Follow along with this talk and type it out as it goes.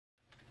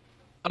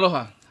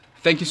Aloha.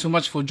 Thank you so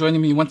much for joining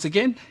me once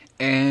again.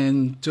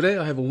 And today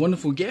I have a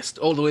wonderful guest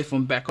all the way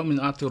from back home in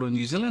Aotearoa,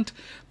 New Zealand.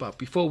 But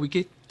before we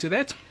get to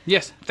that,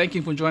 yes, thank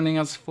you for joining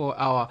us for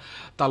our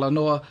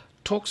Talanoa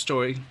Talk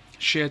Story,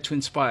 Share to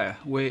Inspire,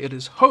 where it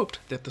is hoped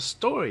that the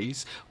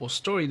stories or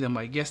story that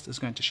my guest is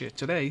going to share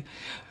today,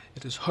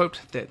 it is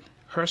hoped that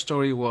her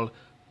story will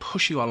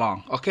push you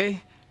along,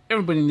 okay?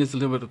 Everybody needs a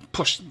little bit of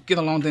push. Get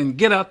along then,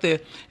 get out there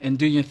and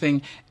do your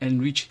thing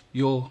and reach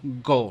your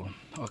goal,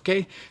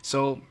 okay?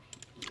 So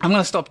I'm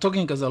going to stop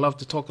talking because I love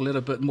to talk a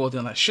little bit more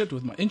than I should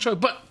with my intro,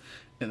 but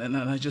and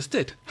I just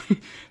did.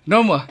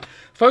 No more.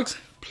 Folks,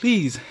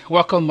 please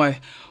welcome my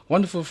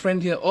wonderful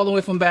friend here all the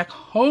way from back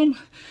home,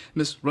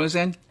 Miss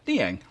Roseanne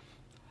Liang.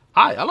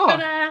 Hi, aloha.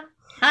 Ta-da!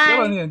 Get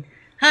on Hi. in.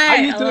 How are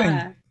Hi, you doing?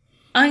 Aloha.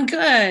 I'm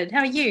good. How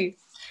are you?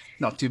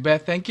 Not too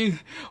bad, thank you.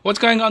 What's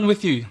going on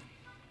with you?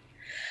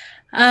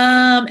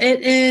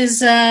 It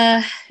is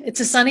it's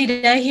a sunny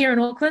day here in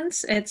Auckland.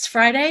 It's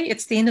Friday.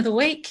 It's the end of the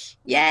week.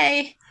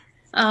 Yay.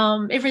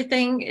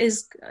 Everything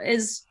is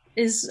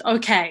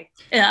okay.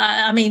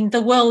 I mean,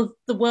 the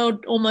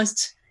world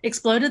almost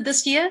exploded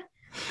this year,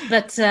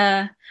 but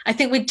I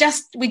think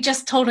we're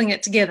just holding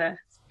it together.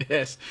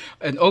 Yes,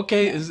 and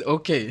okay Yeah. is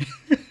okay.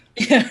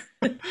 Yeah.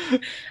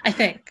 I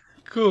think.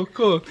 Cool,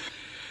 cool.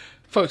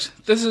 Folks,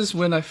 this is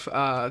when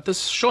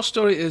this short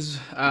story is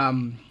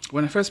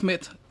when I first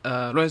met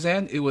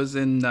Roseanne. It was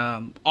in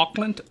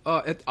Auckland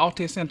at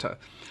Aotea Centre.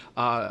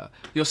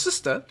 Your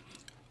sister,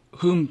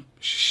 whom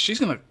she's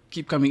gonna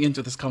keep coming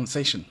into this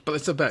conversation, but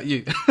it's about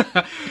you.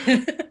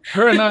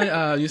 Her and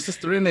I, your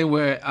sister Renee,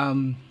 we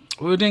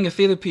were doing a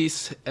theatre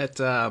piece at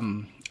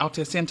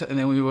Aotea Centre, and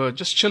then we were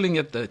just chilling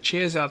at the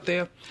chairs out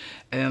there,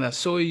 and I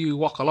saw you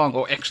walk along,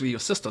 or actually your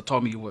sister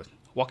told me you were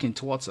walking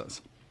towards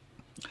us.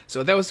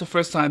 So that was the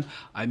first time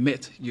I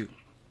met you.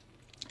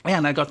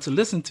 And I got to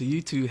listen to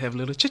you two have a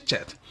little chit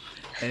chat.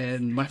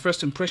 And my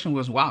first impression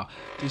was, wow,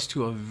 these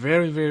two are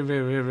very, very,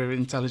 very, very, very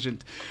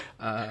intelligent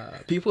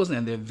peoples,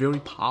 and they're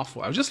very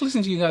powerful. I was just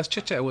listening to you guys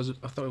chit chat.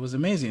 I thought it was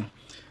amazing.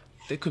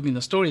 There could be in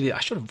the story there. I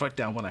should have wrote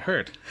down what I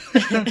heard.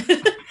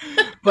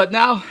 But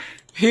now,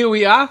 here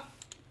we are.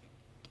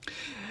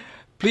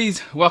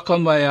 Please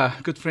welcome my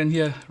good friend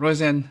here,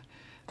 Roseanne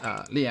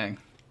Liang.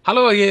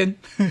 Hello again.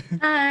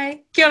 Hi.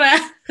 Kia ora.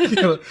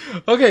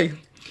 Okay,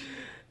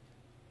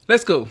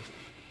 let's go.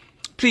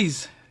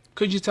 Please,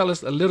 could you tell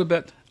us a little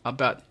bit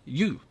about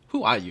you?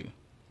 Who are you?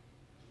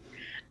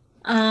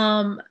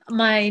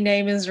 My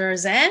name is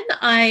Roseanne.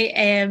 I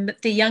am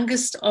the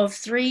youngest of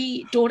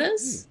three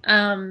daughters.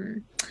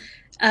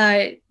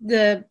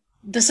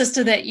 The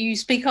sister that you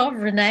speak of,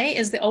 Renee,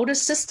 is the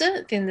oldest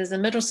sister. Then there's a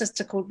middle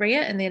sister called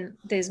Ria, and then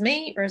there's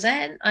me,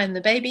 Roseanne. I'm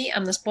the baby.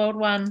 I'm the spoiled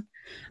one.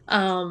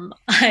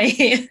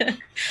 I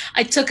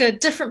I took a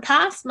different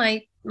path.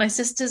 My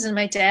sisters and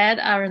my dad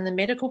are in the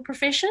medical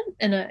profession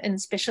in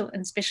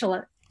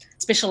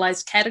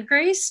specialized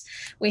categories.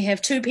 We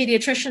have two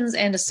pediatricians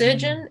and a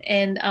surgeon,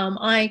 and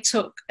I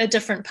took a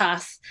different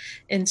path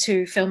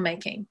into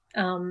filmmaking.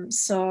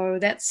 So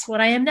that's what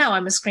I am now.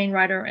 I'm a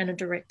screenwriter and a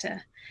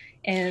director,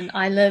 and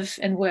I live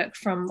and work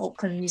from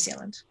Auckland, New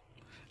Zealand.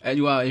 And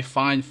you are a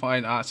fine,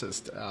 fine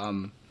artist.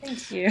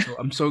 Thank you. So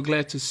I'm so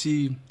glad to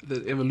see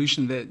the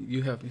evolution that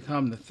you have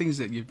become, the things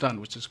that you've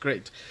done, which is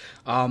great.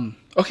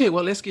 Okay,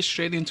 well, let's get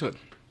straight into it.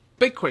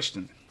 Big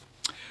question.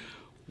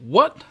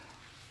 What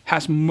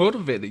has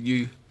motivated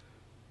you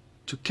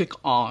to kick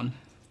on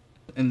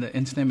in the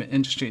entertainment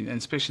industry, and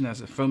especially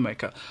as a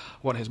filmmaker?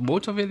 What has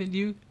motivated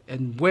you,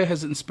 and where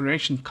has the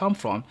inspiration come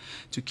from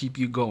to keep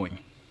you going?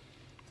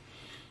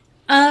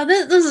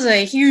 This is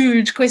a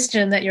huge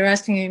question that you're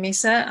asking me,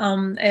 Misa.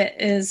 It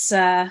is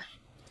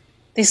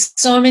there's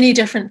so many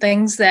different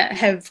things that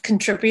have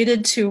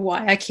contributed to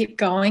why I keep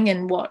going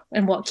and what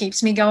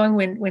keeps me going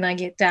when I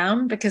get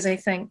down. Because I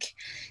think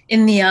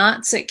in the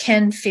arts it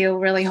can feel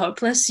really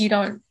hopeless. You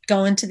don't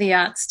go into the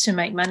arts to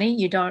make money.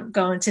 You don't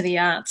go into the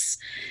arts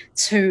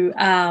to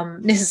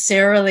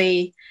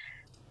necessarily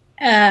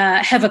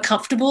have a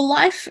comfortable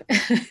life.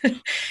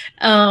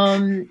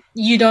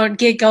 You don't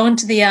go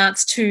into the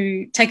arts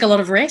to take a lot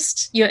of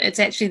rest. It's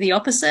actually the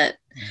opposite.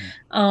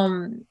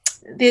 Um,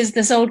 there's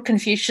this old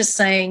Confucius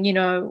saying,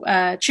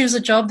 choose a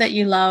job that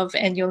you love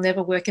and you'll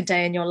never work a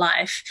day in your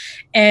life.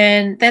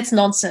 And that's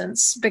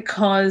nonsense,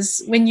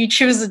 because when you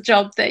choose a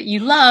job that you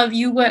love,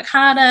 you work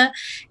harder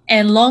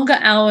and longer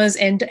hours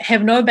and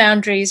have no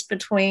boundaries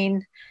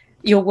between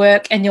your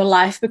work and your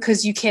life,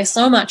 because you care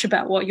so much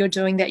about what you're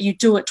doing that you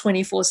do it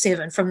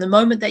 24/7, from the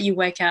moment that you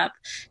wake up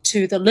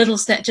to the little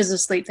snatches of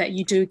sleep that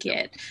you do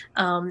get.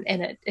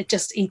 And it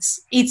just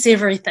eats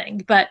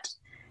everything. But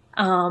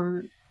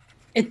um,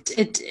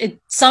 it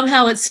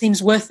somehow it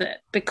seems worth it,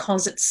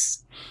 because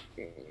it's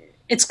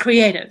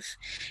creative,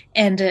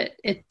 and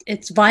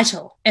it's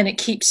vital, and it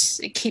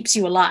keeps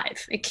you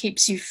alive. It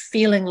keeps you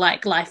feeling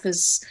like life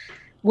is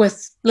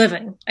worth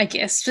living, I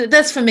guess. So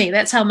that's for me.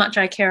 That's how much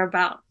I care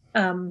about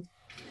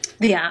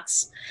the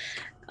arts.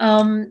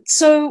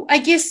 So I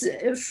guess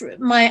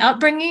my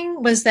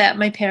upbringing was that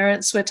my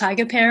parents were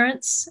tiger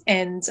parents,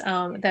 and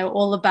they were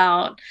all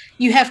about,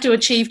 you have to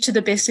achieve to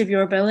the best of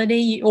your ability.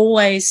 You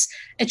always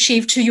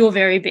achieve to your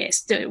very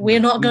best. We're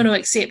not going to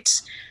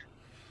accept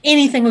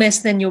anything less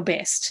than your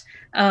best.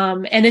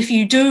 And if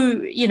you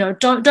do,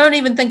 don't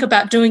even think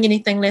about doing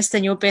anything less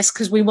than your best,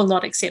 because we will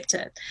not accept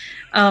it.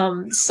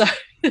 So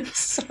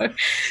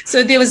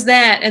so there was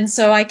that. And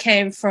so I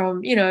came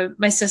from,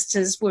 my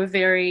sisters were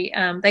very,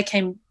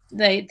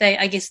 they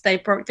I guess they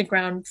broke the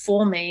ground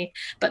for me,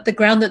 but the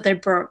ground that they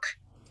broke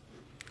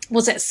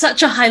was at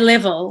such a high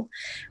level.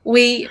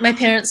 My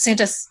parents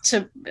sent us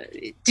to,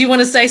 do you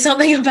want to say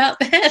something about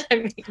that? I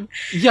mean,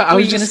 yeah, I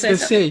was just going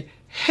to say,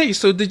 hey,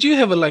 so did you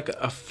have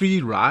a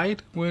free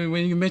ride when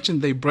you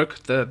mentioned they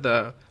broke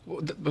the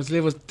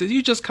levels? Did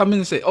you just come in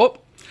and say, oh,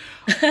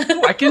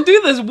 I can do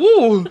this,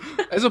 woo,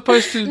 as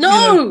opposed to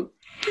no.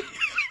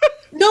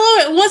 No,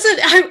 it wasn't.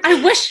 I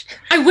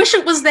wish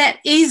it was that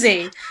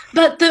easy.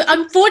 But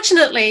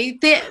unfortunately,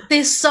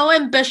 they're so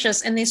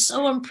ambitious and they're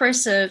so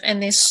impressive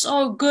and they're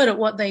so good at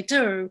what they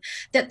do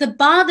that the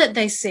bar that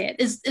they set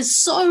is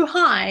so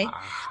high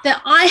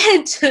that I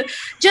had to,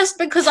 just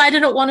because I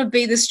didn't want to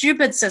be the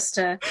stupid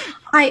sister.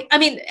 I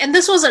mean, and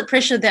this wasn't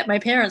pressure that my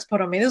parents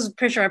put on me. This was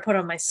pressure I put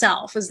on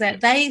myself, is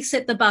that they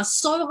set the bar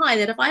so high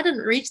that if I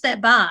didn't reach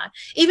that bar,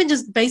 even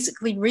just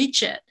basically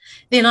reach it,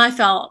 then I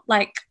felt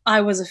like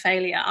I was a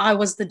failure. I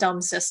was the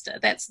dumb sister.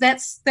 That's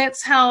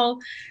how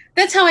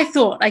I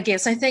thought, I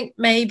guess. I think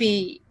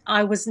maybe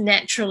I was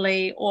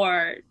naturally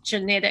or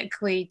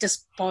genetically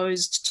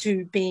disposed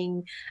to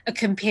being a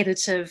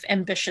competitive,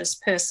 ambitious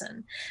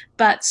person.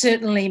 But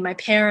certainly my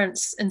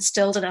parents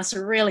instilled in us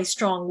a really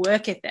strong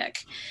work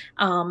ethic.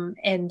 And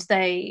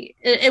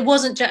it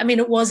wasn't,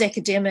 it was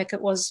academic,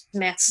 it was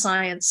math,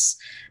 science,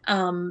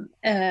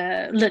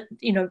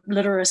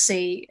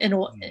 literacy,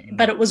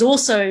 but it was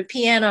also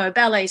piano,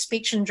 ballet,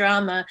 speech and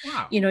drama.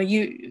 Wow.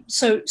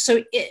 So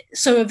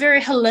a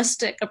very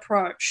holistic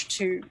approach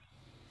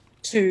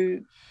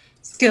to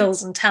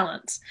skills and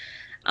talents.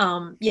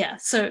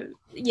 So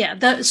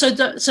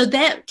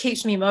that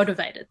keeps me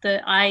motivated,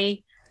 that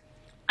I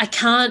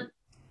can't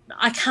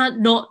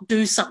not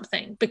do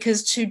something,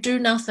 because to do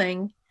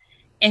nothing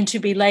and to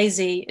be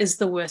lazy is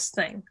the worst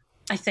thing,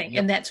 I think. Yep.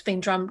 And that's been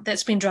drummed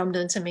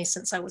into me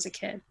since I was a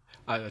kid.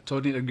 I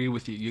totally agree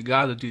with you. You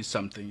got to do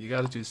something.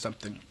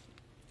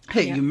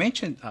 Hey, yeah. You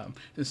mentioned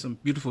there's some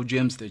beautiful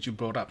gems that you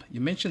brought up.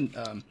 You mentioned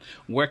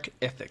work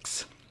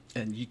ethics,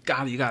 and you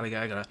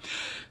gotta.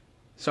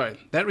 Sorry,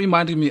 that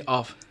reminded me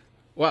of,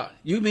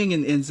 you being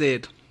in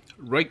NZ,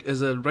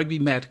 as a rugby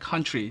mad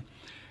country,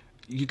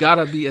 you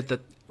gotta be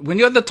when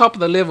you're at the top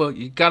of the level,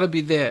 you gotta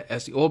be there.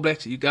 As the All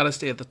Blacks, you gotta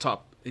stay at the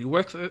top. Your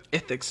work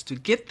ethics, to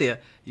get there,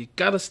 you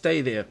gotta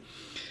stay there.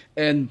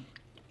 And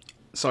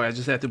sorry, I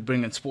just had to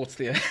bring in sports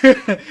there.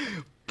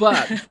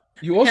 But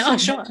you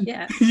also,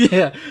 yeah.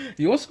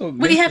 You also,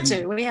 we have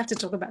to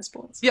talk about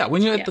sports. Yeah,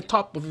 when you're at the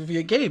top of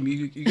your game,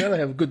 you gotta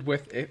have good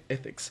work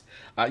ethics.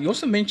 You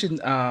also mentioned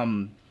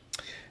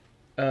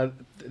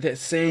that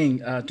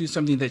saying, do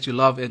something that you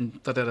love,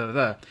 and da da da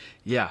da.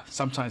 Yeah,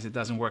 sometimes it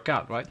doesn't work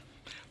out, right?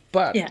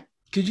 But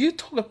could you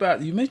talk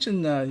about? You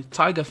mentioned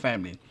Tiger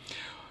family.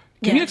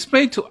 Can you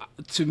explain to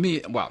me,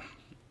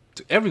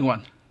 to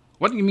everyone,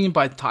 what do you mean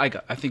by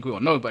tiger? I think we all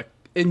know, but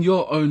in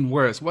your own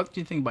words, what do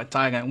you think by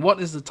tiger, and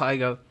what is the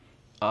tiger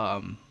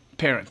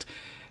parent?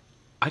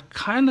 I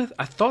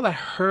thought I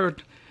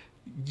heard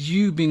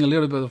you being a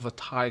little bit of a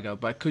tiger,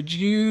 but could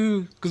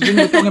you, because when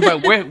we're talking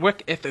about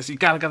work ethics, you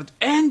gotta,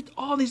 and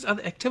all these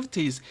other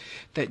activities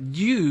that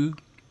you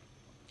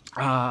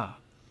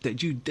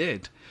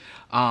did,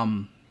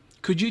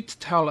 could you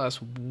tell us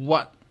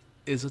what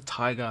is a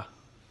tiger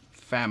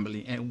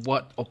family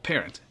or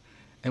parent,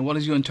 and what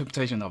is your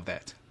interpretation of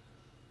that?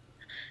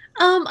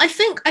 I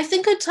think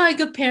a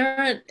tiger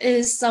parent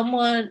is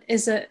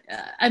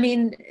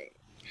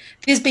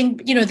there's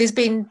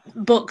been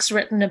books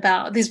written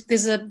about,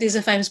 there's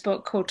a famous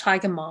book called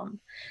Tiger Mom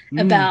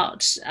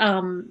about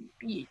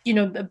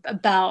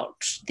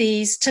about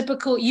these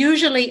typical,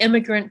 usually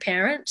immigrant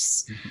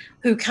parents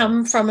who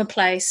come from a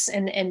place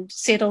and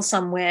settle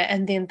somewhere,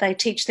 and then they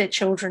teach their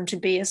children to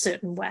be a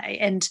certain way,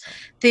 and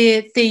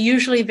they're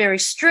usually very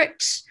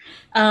strict.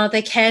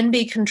 They can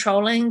be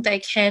controlling. They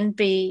can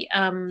be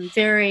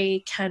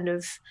very kind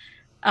of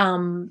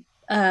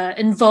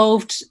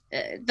involved.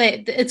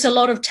 It's a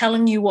lot of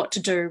telling you what to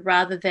do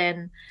rather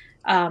than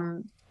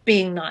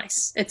being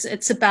nice.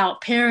 It's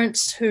about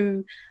parents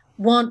who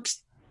want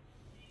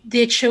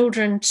their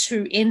children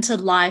to enter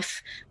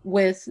life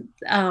with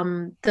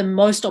the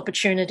most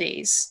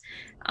opportunities,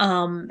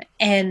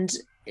 and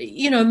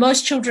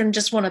most children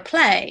just want to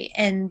play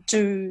and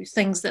do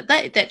things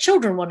that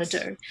children want to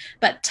do,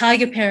 but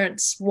tiger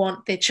parents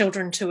want their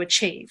children to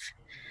achieve,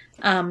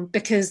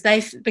 because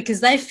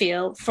they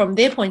feel, from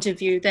their point of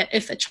view, that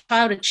if a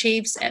child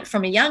achieves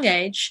from a young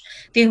age,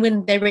 then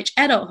when they reach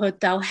adulthood,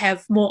 they'll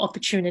have more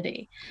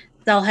opportunity.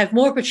 they'll have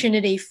more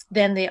opportunity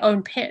than their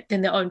own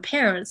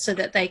parents, so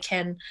that they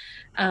can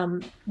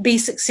be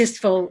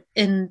successful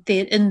in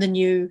the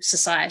new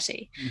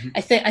society. Mm-hmm.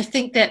 I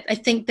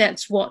think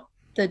that's what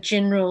the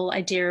general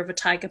idea of a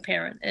tiger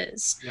parent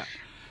is. Yeah.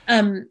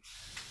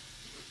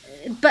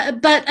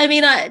 But I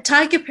mean,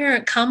 tiger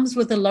parent comes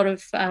with a lot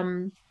of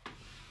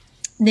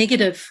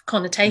negative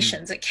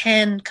connotations. It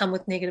can come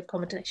with negative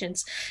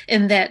connotations,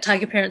 in that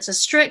tiger parents are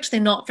strict, they're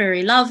not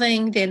very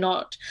loving, they're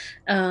not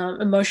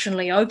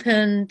emotionally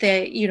open,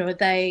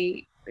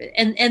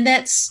 and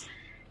that's,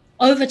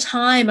 over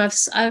time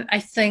I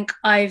think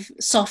I've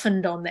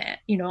softened on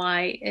that.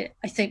 I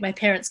think my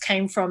parents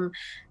came from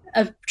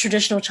a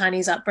traditional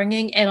Chinese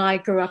upbringing, and I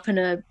grew up in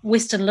a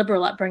Western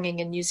liberal upbringing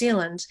in New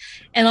Zealand,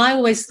 and I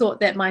always thought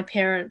that my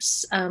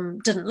parents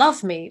didn't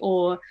love me,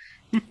 or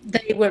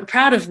they weren't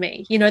proud of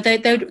me.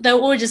 They were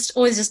always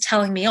just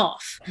telling me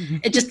off.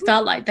 It just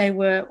felt like they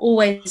were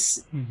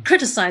always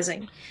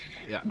criticizing.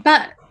 Yeah.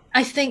 But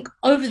I think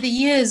over the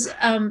years,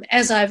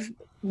 as I've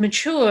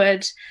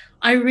matured,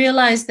 I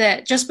realized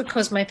that just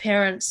because my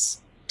parents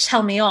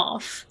tell me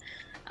off,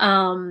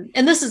 and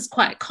this is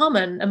quite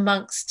common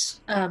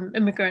amongst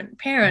immigrant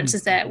parents,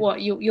 is that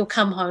you'll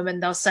come home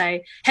and they'll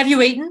say, "Have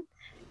you eaten?"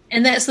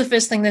 And that's the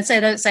first thing they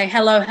say. They don't say,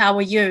 "Hello, how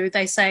are you?"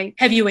 They say,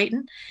 "Have you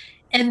eaten?"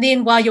 And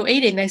then while you're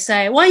eating, they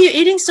say, "Why are you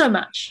eating so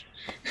much?"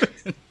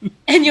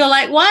 And you're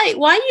like, why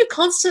are you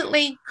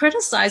constantly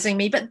criticizing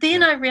me? But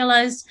then I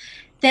realized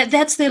that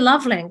that's their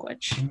love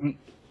language.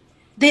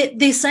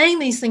 They're saying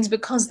these things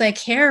because they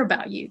care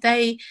about you.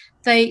 They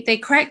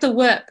crack the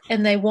whip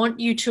and they want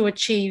you to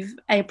achieve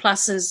A+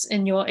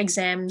 in your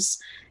exams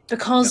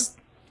because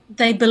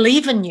they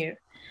believe in you.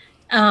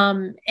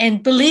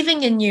 And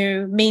believing in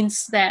you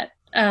means that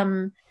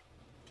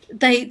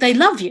they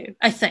love you,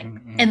 I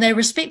think, and they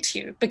respect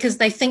you because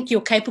they think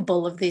you're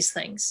capable of these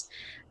things.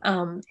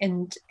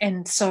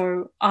 And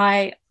so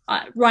I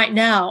right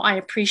now I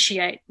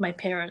appreciate my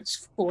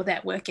parents for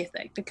that work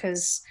ethic,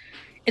 because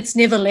it's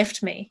never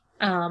left me.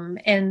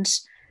 And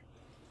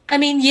I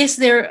mean, yes,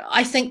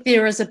 I think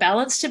there is a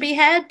balance to be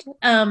had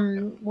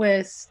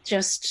with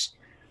just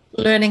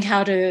learning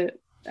how to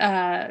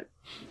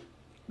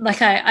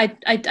like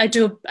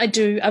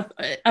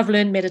I've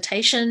learned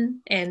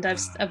meditation, and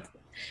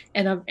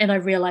I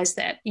realized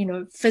that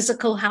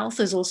physical health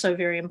is also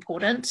very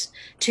important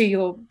to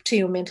your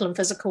mental and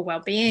physical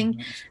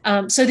well-being.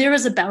 So there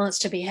is a balance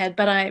to be had,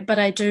 but I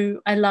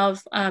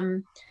love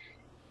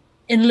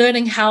in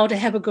learning how to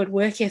have a good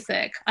work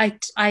ethic. I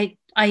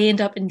end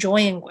up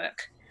enjoying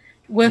work.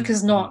 Work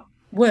is not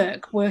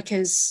work. Work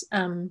is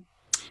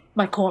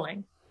my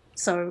calling.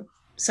 So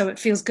it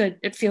feels good.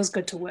 It feels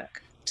good to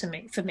work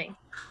for me.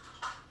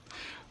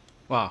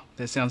 Wow,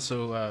 that sounds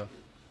so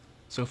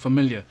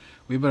familiar.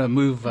 We better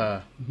move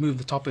the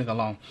topic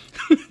along.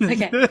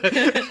 Okay.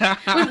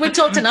 We've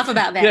talked enough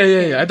about that.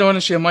 Yeah. I don't want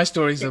to share my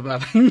stories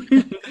about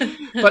it.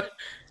 But,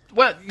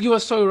 well, you are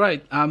so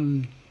right.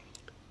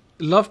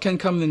 Love can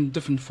come in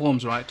different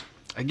forms, right?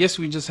 I guess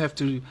we just have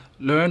to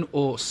learn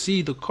or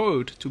see the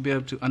code to be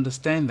able to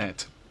understand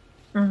that.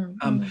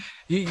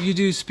 You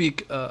do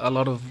speak a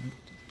lot of,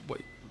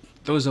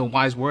 those are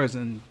wise words,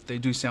 and they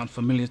do sound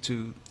familiar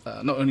to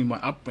not only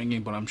my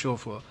upbringing, but I'm sure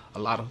for a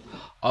lot of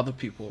other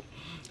people.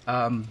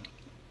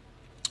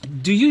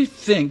 Do you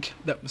think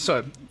that,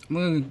 so I'm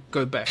going to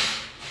go back.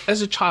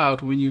 As a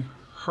child, when you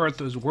heard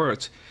those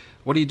words,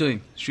 what are you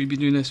doing? Should you be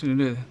doing this? Should you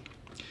do that?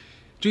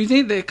 Do you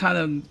think they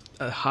kind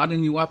of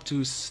harden you up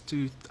to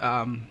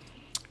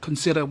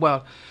consider,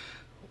 well,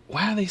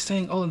 why are they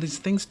saying all of these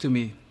things to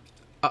me?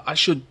 I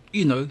should,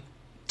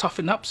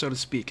 toughen up, so to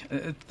speak.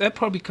 That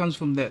probably comes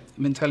from that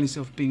mentality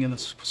of being in a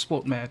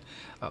sport mad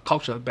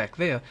culture back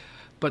there.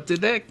 But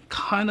did that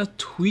kind of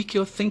tweak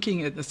your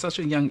thinking at such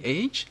a young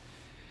age?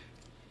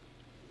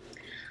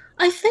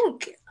 I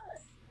think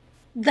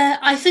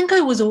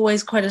I was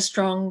always quite a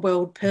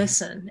strong-willed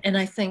person, and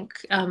I think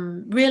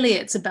really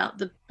it's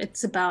about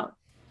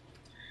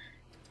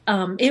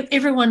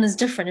everyone is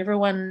different.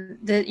 Everyone,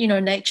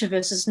 nature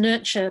versus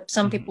nurture.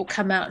 Some people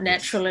come out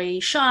naturally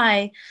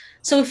shy.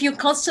 So if you're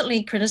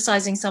constantly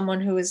criticizing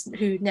someone who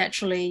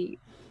naturally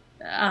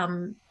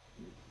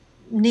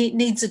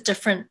needs a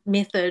different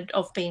method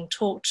of being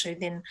taught to,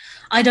 then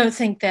I don't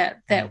think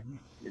that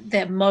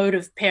mode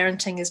of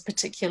parenting is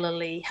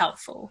particularly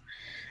helpful.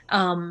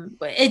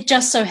 It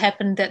just so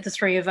happened that the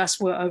three of us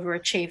were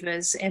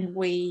overachievers, and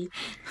we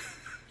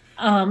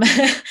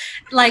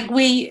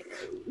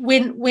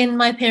when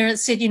my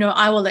parents said,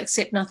 I will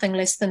accept nothing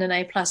less than an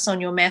A+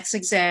 on your maths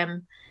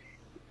exam,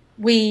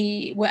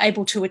 we were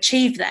able to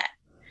achieve that.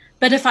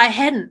 But if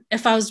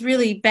I was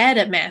really bad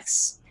at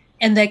maths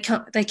and they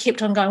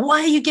kept on going,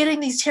 why are you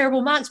getting these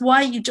terrible marks?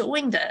 Why are you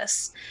doing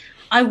this?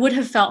 I would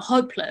have felt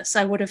hopeless.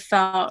 I would have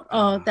felt,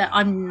 that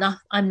I'm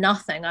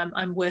nothing.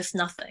 I'm worth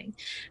nothing.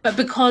 But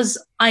because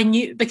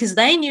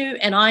they knew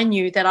and I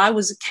knew that I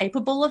was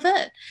capable of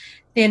it,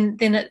 then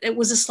it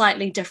was a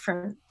slightly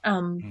different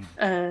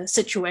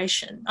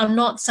situation. I'm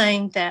not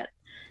saying that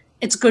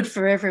it's good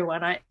for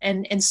everyone.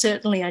 And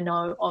certainly I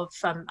know of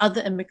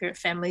other immigrant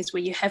families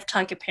where you have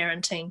tiger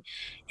parenting,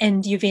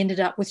 and you've ended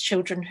up with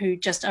children who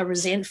just are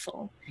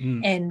resentful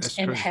and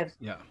have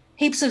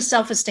heaps of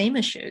self-esteem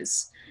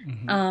issues.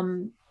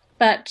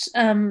 But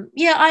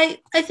I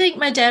think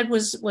my dad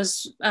was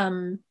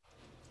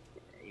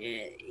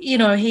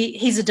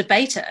he's a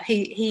debater.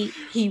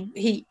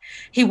 He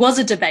was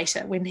a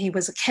debater when he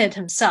was a kid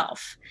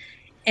himself,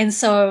 and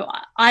so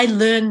I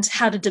learned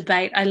how to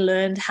debate. I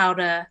learned how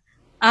to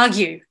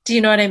argue. Do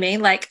you know what I mean?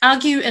 Like,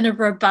 argue in a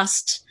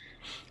robust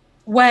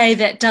way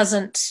that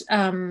doesn't,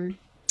 that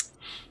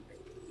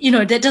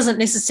isn't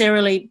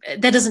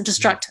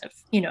destructive.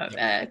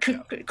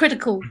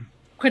 Critical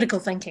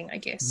thinking, I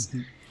guess.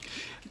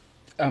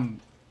 I'm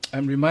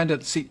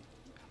reminded. See,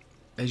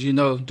 as you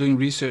know, doing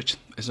research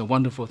is a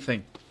wonderful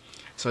thing.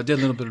 So I did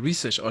a little bit of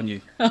research on you.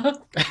 Oh,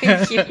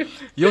 thank you.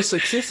 Your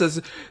successes,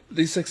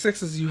 the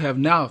successes you have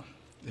now,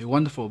 they're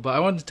wonderful. But I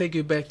want to take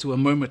you back to a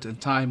moment in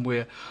time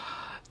where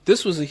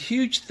this was a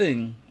huge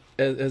thing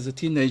as a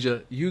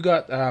teenager. You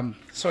got,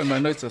 sorry, my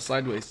notes are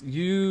sideways.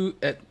 You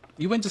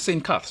went to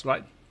St. Cuth's,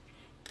 right?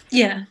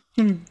 Yeah.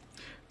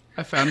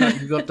 I found out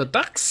you got the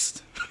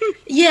ducks.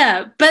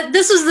 Yeah, but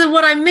this was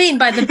what I mean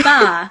by the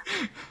bar.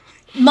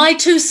 My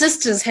two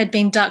sisters had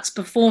been ducks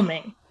before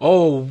me.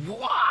 Oh,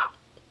 wow.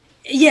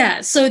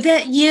 Yeah, so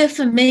that year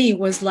for me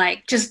was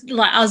just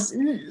like I was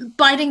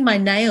biting my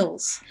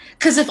nails,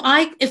 because if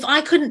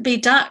I couldn't be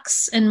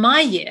ducks in my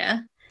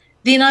year,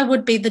 then I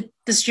would be the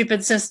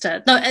stupid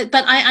sister. No,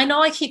 but I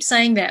know I keep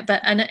saying that, but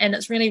and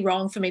it's really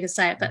wrong for me to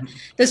say it, but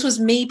this was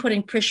me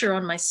putting pressure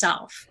on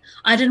myself.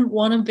 I didn't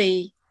want to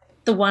be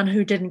the one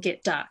who didn't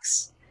get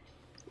ducks.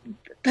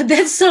 But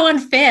that's so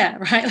unfair,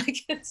 right? Like,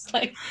 it's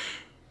like.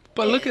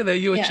 But look at that,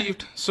 you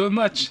achieved so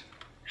much.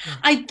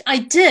 I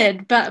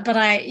did, but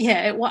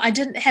I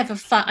didn't have a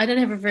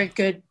very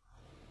good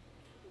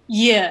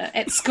year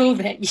at school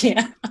that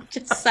year. I'm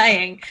just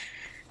saying.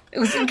 It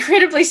was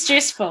incredibly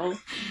stressful.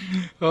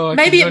 Oh,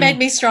 maybe it made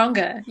me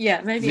stronger. Yeah,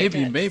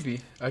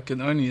 maybe. I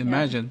can only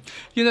imagine.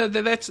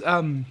 That's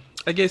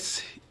I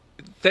guess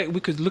that we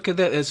could look at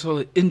that as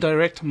sort of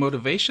indirect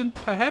motivation,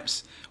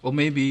 perhaps, or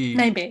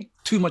maybe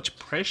too much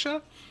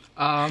pressure.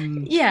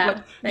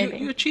 Maybe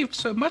you achieved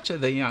so much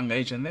at a young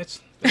age, and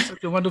that's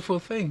such a wonderful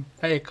thing.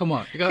 Hey, come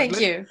on!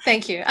 Thank you.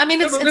 I mean,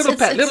 it's little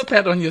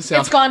pat on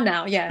yourself. It's gone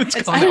now. Yeah, I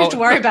don't have to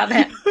worry about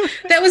that.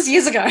 That was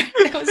years ago.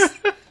 That was.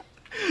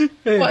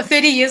 What,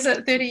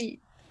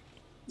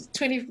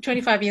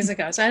 25 years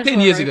ago. So I don't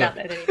have to worry about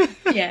that anymore.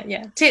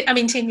 Yeah.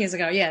 10 years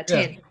ago. Yeah,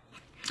 10.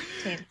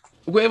 10.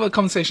 Wherever the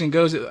conversation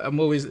goes, I'm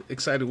always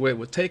excited where it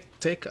will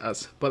take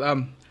us. But I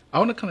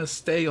want to kind of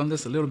stay on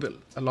this a little bit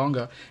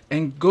longer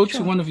and go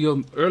to one of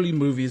your early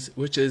movies,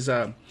 which is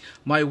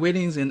My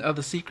Weddings and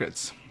Other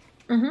Secrets.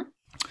 Mm-hmm.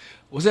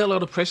 Was there a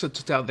lot of pressure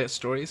to tell that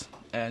story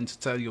and to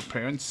tell your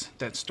parents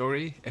that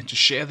story and to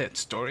share that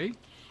story?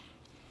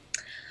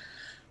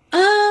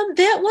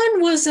 That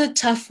one was a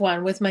tough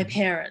one with my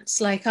parents.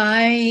 Like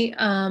I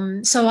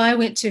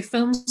went to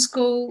film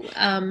school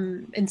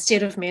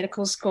instead of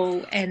medical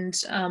school, and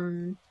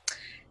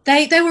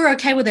they were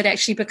okay with it,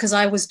 actually, because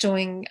I was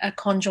doing a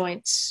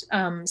conjoint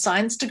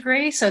science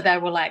degree. So they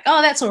were like,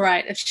 "Oh, that's all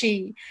right. If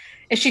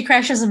she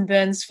crashes and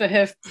burns for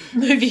her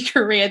movie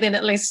career, then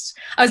at least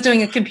I was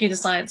doing a computer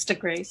science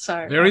degree."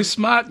 So very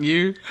smart,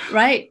 you.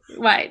 Right.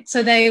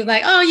 So they were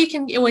like, "Oh, you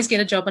can always get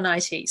a job in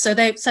IT." So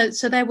they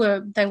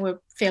were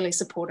fairly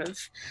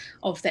supportive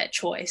of that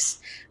choice.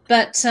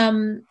 But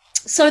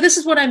so this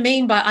is what I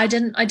mean by I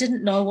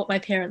didn't know what my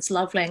parents'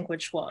 love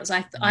language was.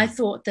 I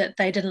thought that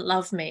they didn't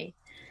love me.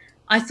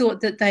 I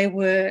thought that they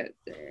were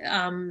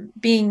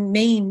being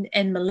mean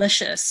and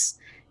malicious.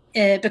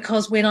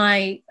 Because when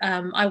I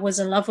was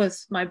in love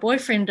with my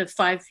boyfriend of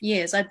 5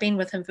 years, I'd been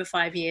with him for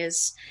 5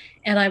 years,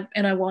 and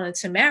I wanted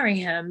to marry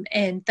him,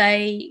 and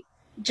they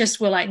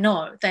just were like,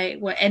 no, they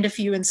were, and if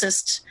you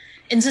insist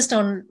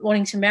on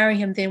wanting to marry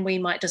him, then we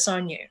might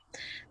disown you.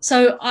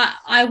 So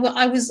I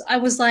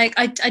was like,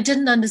 I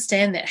didn't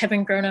understand that.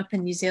 Having grown up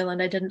in New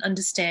Zealand, I didn't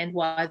understand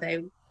why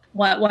they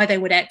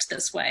would act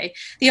this way.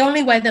 The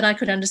only way that I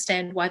could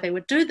understand why they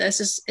would do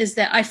this is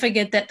that I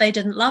figured that they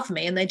didn't love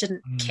me and they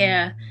didn't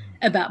care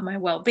about my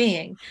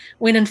well-being,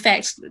 when in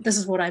fact this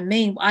is what I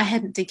mean. I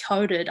hadn't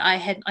decoded,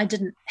 I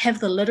didn't have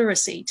the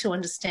literacy to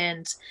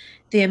understand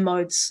their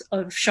modes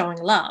of showing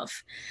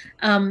love.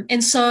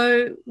 And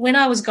so when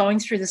I was going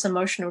through this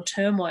emotional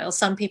turmoil,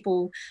 some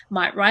people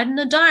might write in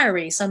a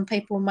diary, some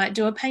people might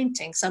do a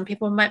painting, some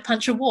people might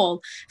punch a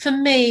wall. For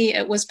me,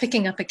 it was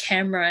picking up a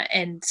camera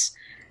and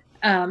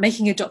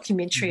making a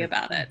documentary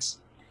about it.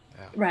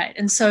 Yeah. Right.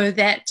 And so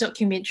that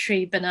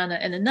documentary, Banana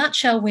in a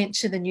Nutshell, went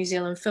to the New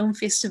Zealand Film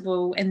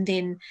Festival. And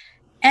then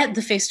at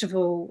the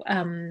festival,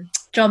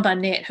 John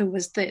Barnett, who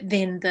was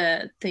then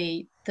the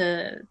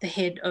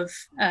head of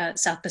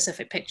South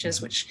Pacific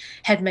Pictures, which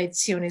had made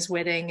Sione's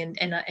Wedding,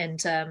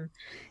 and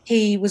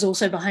he was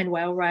also behind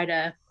Whale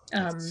Rider.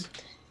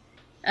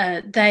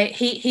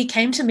 He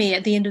came to me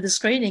at the end of the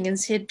screening and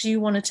said, "Do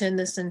you want to turn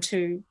this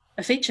into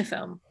a feature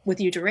film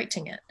with you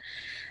directing it?"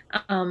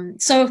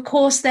 So of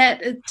course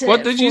that.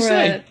 What did you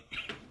say?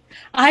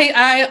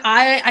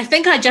 I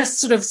think I just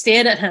sort of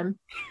stared at him.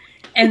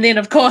 And then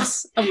of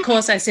course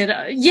I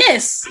said,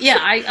 yes. Yeah.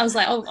 I was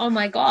like, oh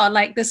my God,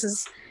 like this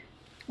is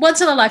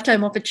once in a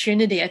lifetime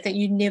opportunity. I think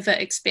you never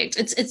expect.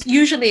 It's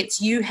usually it's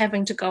you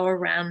having to go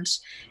around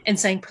and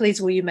saying,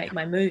 please, will you make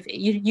my movie?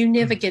 You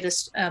never get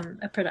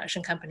a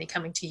production company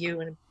coming to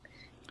you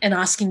and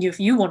asking you if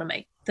you want to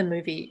make the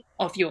movie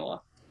of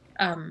your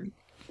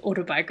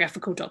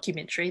autobiographical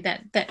documentary.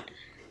 That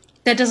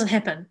doesn't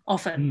happen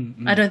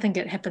often. I don't think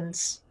it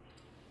happens.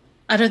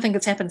 I don't think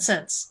it's happened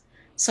since.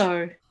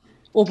 So,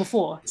 or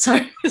before. So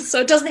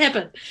it doesn't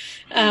happen.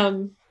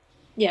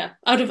 Yeah,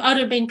 I'd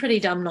have been pretty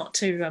dumb not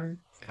to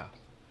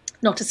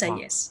say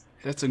yes.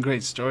 That's a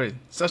great story.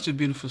 Such a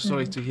beautiful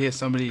story to hear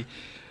somebody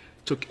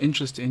took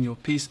interest in your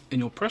piece, in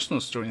your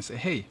personal story, and say,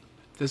 hey,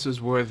 this is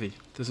worthy.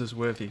 This is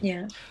worthy.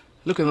 Yeah.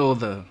 Look at all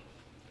the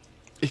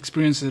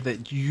experiences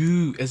that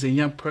you as a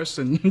young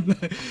person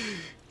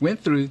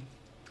went through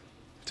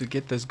to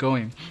get this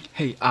going.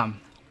 Hey,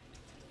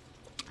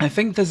 I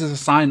think this is a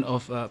sign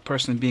of a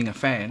person being a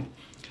fan.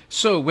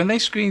 So when they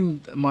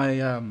screened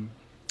my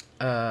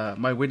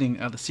my wedding,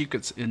 The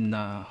Secrets, in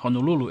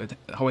Honolulu at the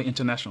Hawaiʻi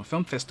International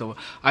Film Festival,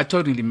 I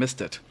totally missed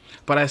it.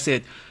 But I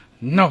said,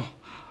 no,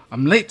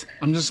 I'm late.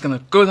 I'm just going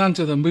to go down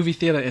to the movie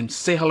theater and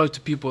say hello to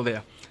people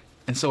there.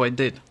 And so I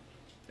did.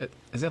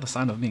 Is that a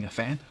sign of being a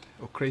fan?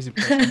 Or crazy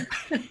person?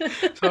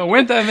 So I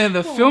went there, and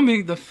the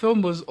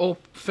film was all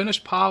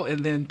finished, pile,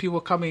 and then people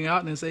were coming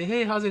out and say,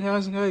 hey, how's it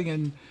going?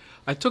 And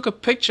I took a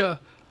picture.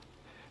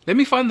 Let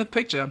me find the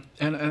picture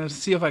and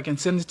see if I can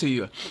send it to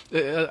you.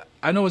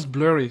 I know it's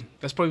blurry.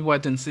 That's probably why I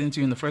didn't send it to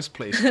you in the first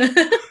place.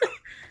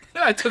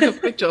 I took a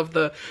picture of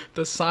the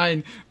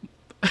sign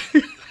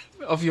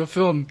of your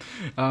film.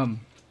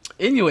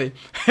 Anyway,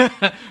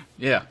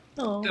 yeah.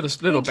 Oh,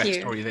 little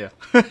backstory there.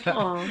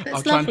 Oh, that's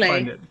I'll try lovely. and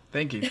find it.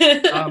 Thank you.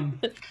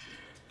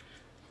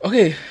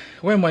 Okay,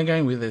 where am I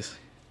going with this?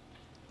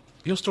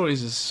 Your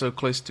stories is so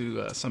close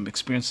to some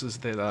experiences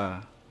that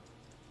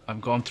I've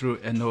gone through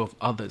and know of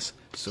others.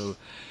 So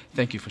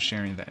thank you for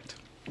sharing that.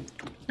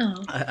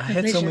 Oh, I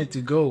had somewhere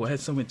to go. I had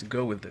somewhere to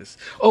go with this.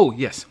 Oh,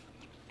 yes.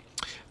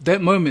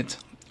 That moment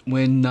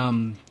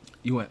when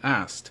you were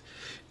asked,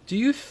 do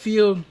you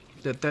feel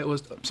that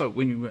was... So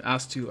when you were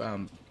asked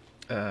to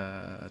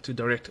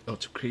direct or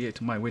to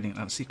create My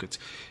Wedding Secrets,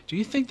 do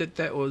you think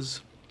that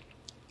was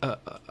a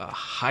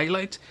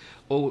highlight?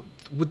 Or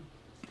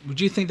would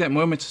you think that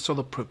moment sort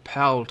of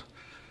propelled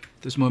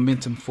this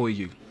momentum for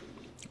you?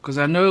 Because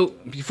I know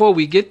before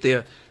we get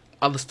there,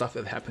 other stuff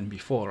had happened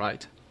before,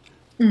 right?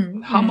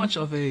 How much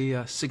of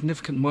a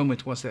significant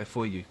moment was that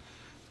for you?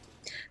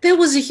 There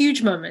was a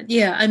huge moment.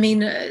 Yeah, I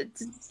mean,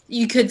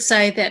 you could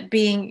say that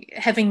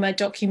having my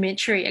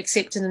documentary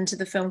accepted into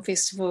the film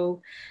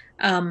festival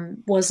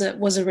was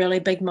a really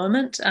big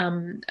moment.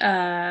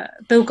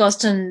 Bill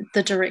Gosden,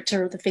 the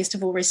director of the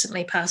festival,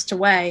 recently passed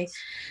away,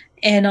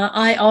 and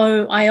I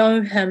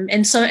owe him,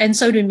 and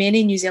so do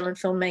many New Zealand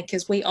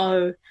filmmakers. We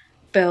owe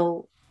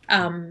Bill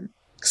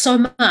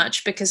so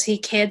much because he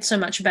cared so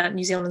much about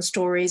New Zealand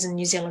stories and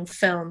New Zealand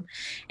film,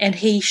 and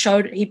he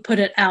put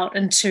it out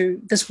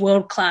into this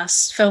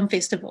world-class film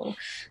festival.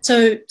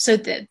 So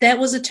that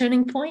was a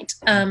turning point.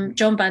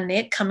 John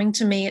Barnett coming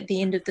to me at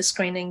the end of the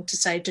screening to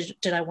say,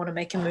 did I want to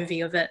make a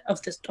movie of the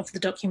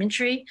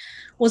documentary,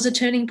 was a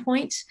turning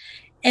point.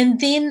 And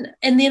then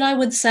I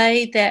would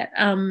say that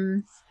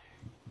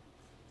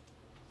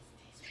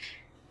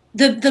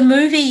the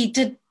movie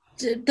did.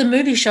 The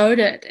movie showed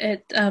it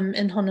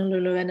in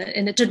Honolulu,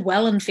 and it did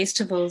well in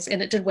festivals,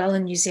 and it did well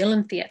in New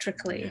Zealand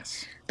theatrically.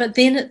 Yes. But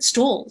then it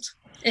stalled.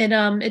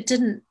 It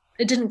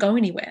didn't go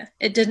anywhere.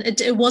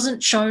 It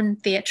wasn't shown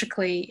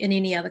theatrically in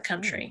any other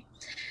country.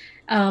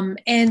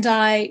 And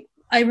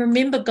I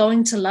remember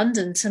going to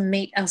London to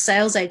meet our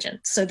sales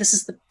agent. So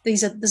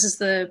these are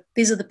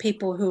the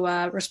people who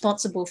are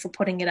responsible for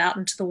putting it out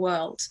into the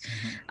world.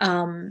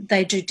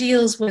 They do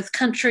deals with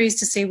countries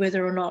to see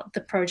whether or not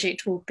the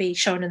project will be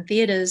shown in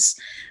theaters,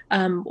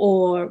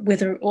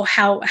 or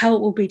how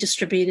it will be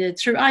distributed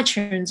through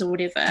iTunes or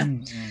whatever.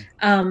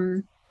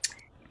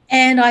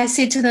 And I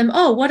said to them,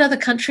 "Oh, what other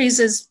countries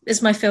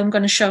is my film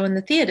going to show in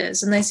the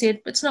theaters?" And they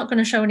said, "It's not going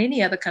to show in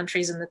any other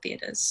countries in the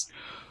theaters."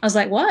 I was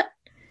like, "What?"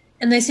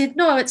 And they said,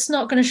 "No, it's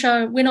not going to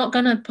show. We're not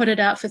going to put it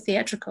out for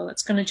theatrical.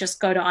 It's going to just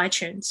go to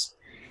iTunes."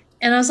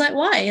 And I was like,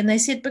 "Why?" And they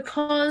said,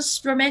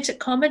 "Because romantic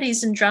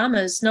comedies and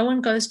dramas, no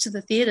one goes to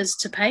the theaters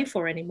to pay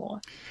for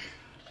anymore.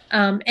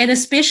 And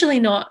especially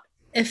not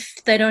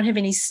if they don't have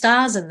any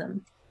stars in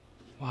them."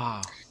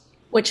 Wow.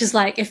 Which is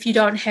like, if you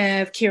don't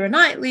have Keira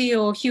Knightley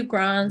or Hugh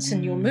Grant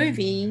in your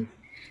movie,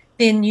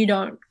 then you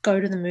don't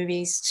go to the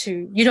movies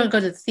you don't go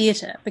to the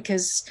theater,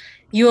 because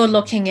you're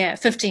looking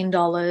at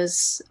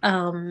 $15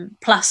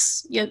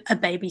 plus a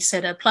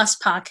babysitter, plus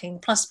parking,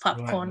 plus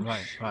popcorn.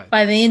 Right.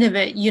 By the end of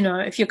it,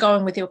 if you're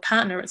going with your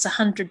partner, it's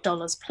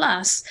 $100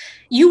 plus.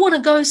 You want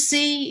to go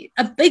see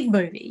a big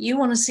movie. You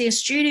want to see a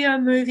studio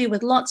movie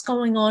with lots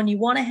going on. You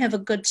want to have a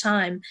good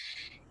time.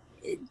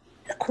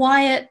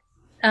 Quiet,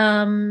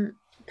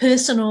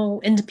 personal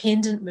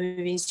independent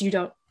movies, you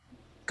don't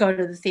go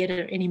to the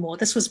theater anymore.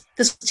 This was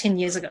 10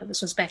 years ago.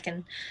 This was back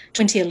in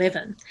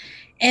 2011.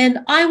 And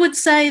I would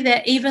say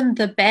that even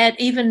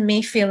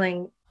me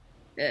feeling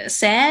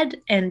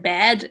sad and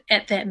bad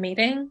at that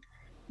meeting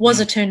was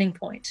a turning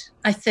point.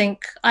 I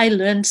think I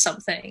learned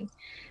something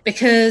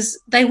because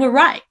they were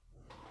right.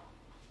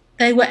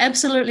 They were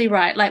absolutely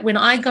right. Like when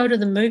I go to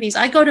the movies,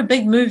 I go to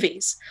big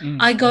movies.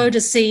 I go to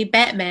see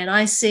Batman.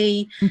 I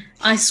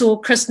saw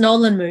Chris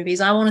Nolan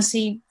movies. I want to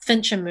see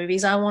Fincher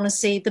movies. I want to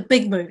see the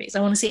big movies.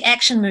 I want to see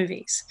action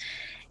movies.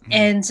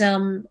 And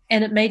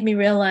it made me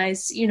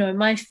realize,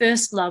 my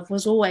first love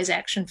was always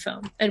action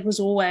film. It was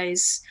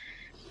always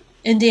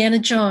Indiana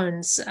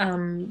Jones,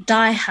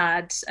 Die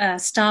Hard,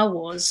 Star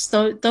Wars.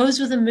 Those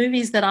were the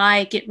movies that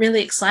I get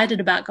really excited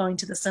about going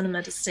to the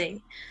cinema to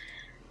see.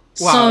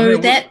 Wow,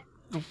 So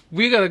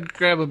we gotta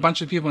grab a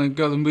bunch of people and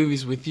go to the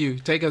movies with you.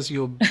 Take us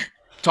your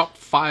top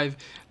 5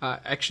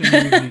 action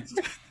movies.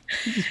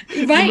 Right.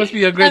 It must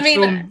be a great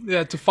film.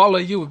 Yeah, to follow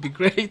you would be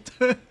great.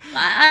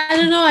 I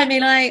don't know. I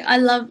mean, I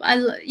love.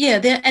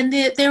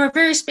 There are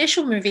very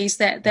special movies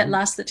that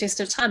last the test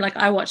of time. Like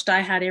I watch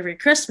Die Hard every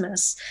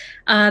Christmas.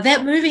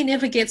 That movie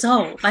never gets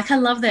old. Like I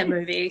love that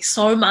movie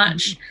so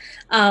much.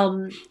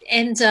 I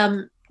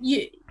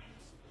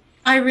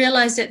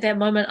realized at that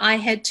moment I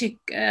had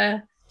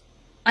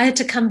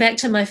to come back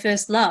to my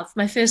first love.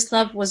 My first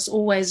love was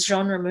always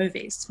genre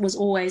movies, was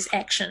always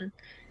action,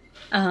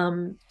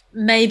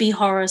 maybe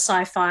horror,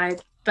 sci-fi,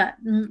 but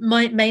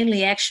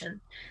mainly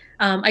action.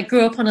 I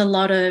grew up on a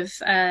lot of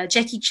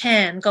Jackie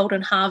Chan,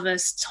 Golden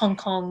Harvest, Hong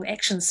Kong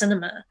action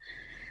cinema.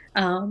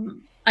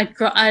 In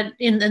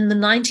the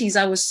 90s,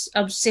 I was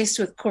obsessed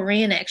with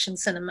Korean action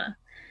cinema.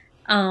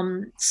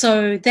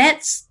 So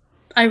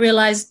I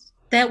realized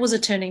that was a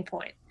turning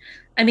point.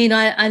 I mean,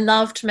 I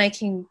loved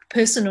making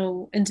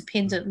personal,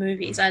 independent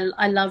movies.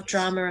 I love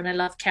drama and I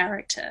love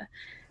character,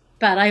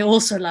 but I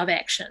also love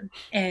action.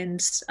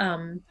 And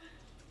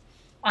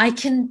I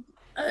can,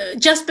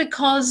 just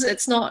because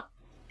it's not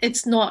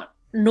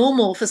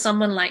normal for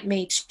someone like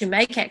me to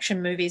make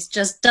action movies,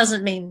 just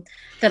doesn't mean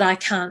that I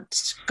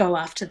can't go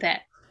after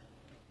that.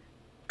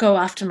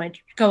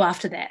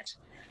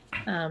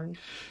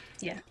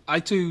 Yeah. I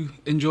too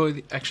enjoy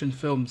the action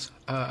films.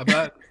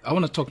 I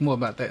want to talk more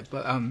about that,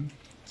 but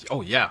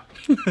oh yeah.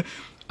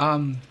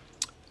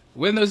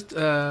 When those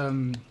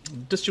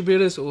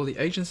distributors or the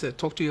agents that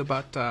talk to you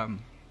about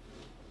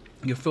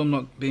your film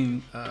not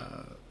being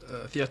a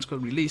theatrical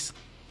release,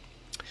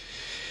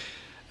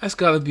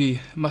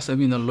 must have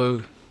been a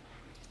low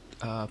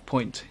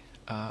point,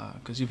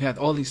 because you've had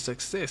all these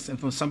success, and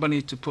for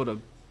somebody to put a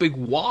big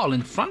wall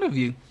in front of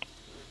you,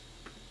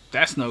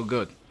 that's no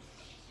good.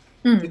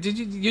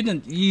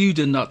 You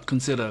did not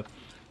consider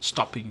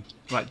stopping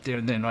right there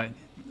and then, right?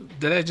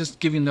 Did I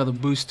just give you another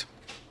boost?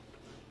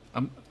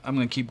 I'm going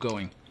to keep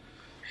going.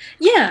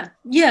 Yeah.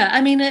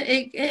 I mean,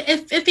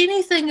 if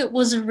anything, it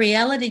was a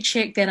reality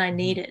check that I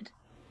needed.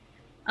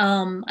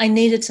 I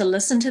needed to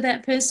listen to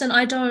that person.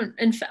 I don't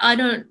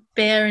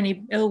bear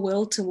any ill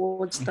will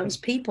towards those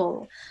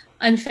people.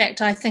 In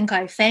fact, I think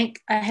I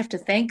have to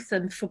thank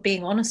them for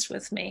being honest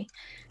with me,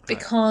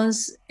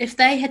 because if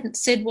they hadn't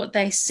said what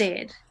they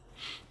said,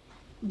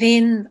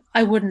 then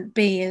I wouldn't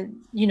be,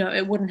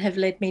 it wouldn't have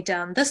led me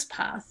down this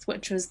path,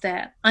 which was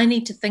that I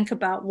need to think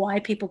about why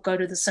people go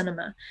to the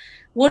cinema.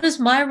 What is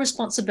my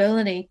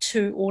responsibility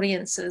to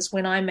audiences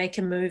when I make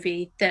a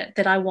movie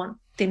that I want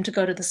them to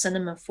go to the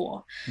cinema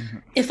for? Mm-hmm.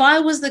 If I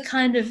was the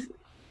kind of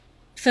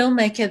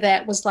filmmaker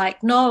that was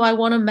like, no, I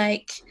want to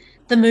make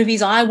the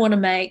movies I want to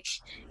make,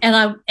 and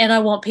I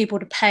want people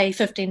to pay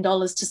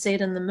 $15 to see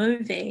it in the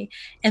movie,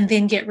 and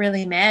then get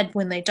really mad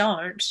when they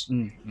don't,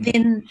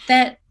 then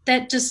that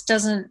just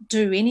doesn't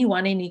do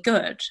anyone any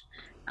good.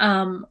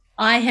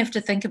 I have to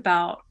think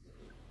about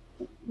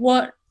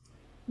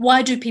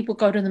why do people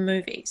go to the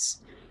movies?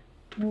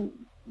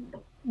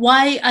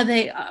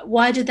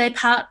 Why did they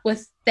part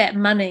with that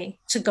money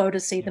to go to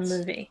see the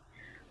movie?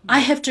 I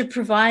have to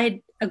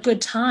provide a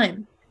good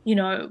time,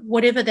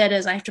 whatever that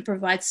is. I have to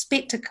provide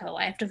spectacle.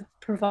 I have to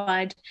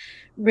provide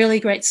really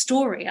great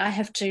story. I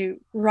have to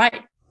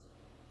write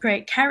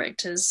great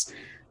characters.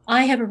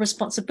 I have a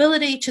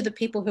responsibility to the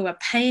people who are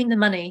paying the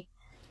money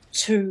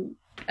to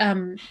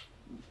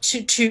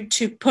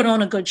put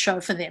on a good show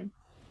for them.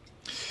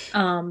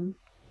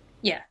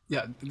 Yeah.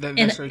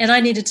 That's and I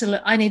needed to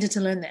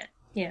learn that.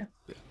 Yeah.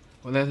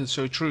 Well, that is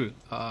so true.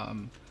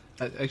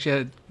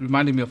 Actually, it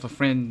reminded me of a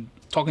friend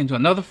talking to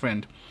another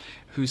friend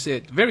who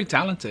said, very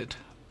talented,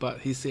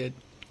 but he said,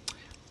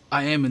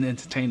 I am an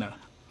entertainer.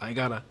 I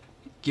gotta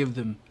give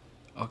them,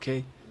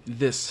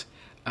 this.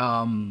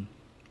 And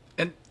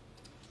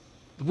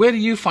where do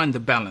you find the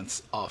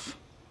balance of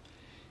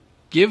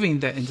giving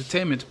that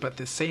entertainment, but at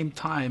the same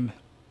time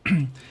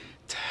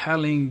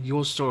telling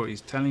your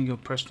stories, telling your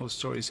personal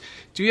stories?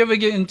 Do you ever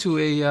get into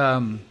a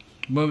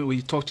moment where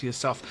you talk to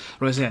yourself,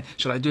 Roseanne,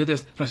 should I do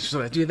this?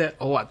 Should I do that?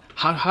 Or what?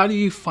 How do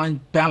you find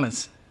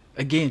balance,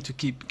 again, to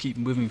keep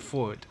moving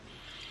forward?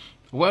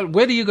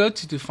 Where do you go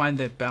to find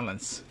that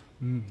balance?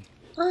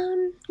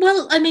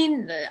 Well, I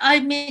mean, I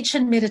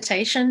mentioned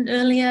meditation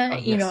earlier, Oh,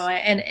 you know,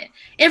 yes. and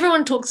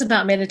everyone talks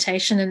about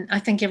meditation, and I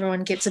think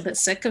everyone gets a bit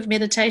sick of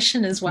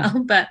meditation as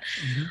well. But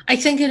Hmm. I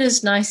think it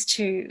is nice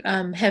to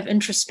have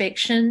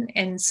introspection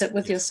and sit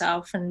with Yes.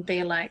 yourself and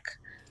be like,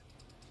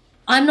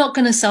 I'm not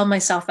going to sell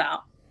myself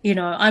out. You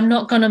know, I'm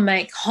not going to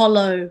make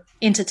hollow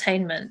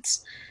entertainment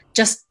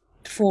just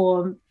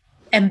for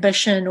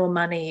ambition or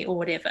money or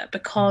whatever, Hmm.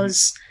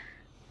 because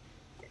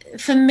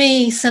for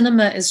me,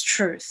 cinema is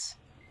truth.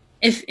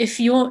 If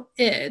you're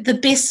the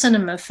best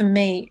cinema for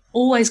me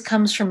always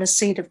comes from a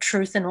seed of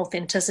truth and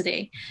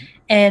authenticity,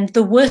 and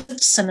the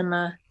worst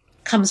cinema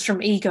comes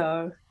from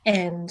ego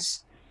and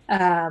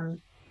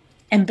um,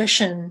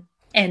 ambition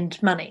and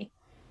money.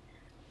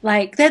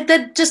 Like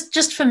that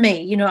just for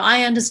me, you know,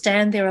 I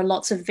understand there are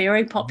lots of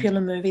very Hmm. popular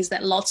movies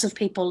that lots of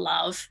people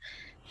love,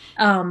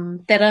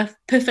 that are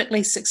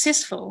perfectly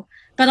successful,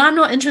 but I'm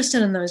not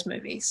interested in those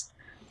movies.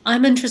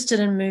 I'm interested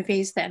in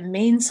movies that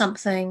mean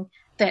something,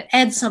 that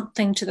add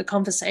something to the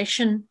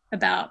conversation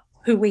about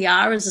who we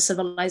are as a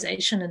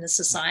civilization and a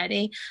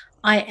society.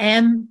 I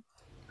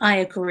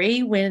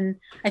agree when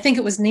I think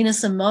it was Nina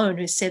Simone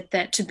who said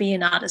that to be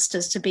an artist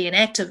is to be an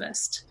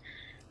activist,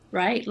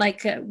 right?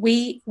 Like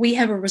we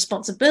have a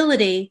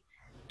responsibility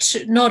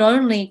to not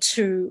only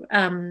to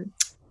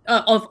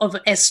of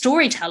as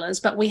storytellers,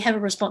 but we have a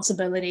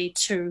responsibility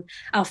to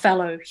our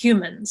fellow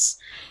humans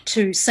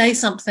to say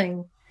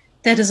something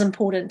that is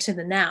important to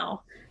the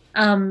now.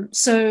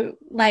 So,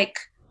 like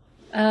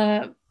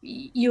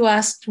you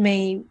asked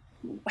me,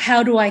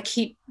 how do I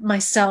keep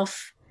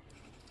myself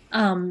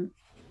and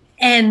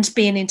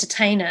be an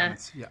entertainer?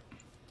 Balance. Yeah.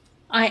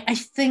 I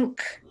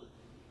think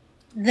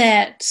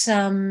that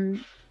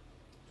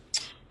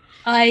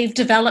I've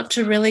developed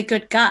a really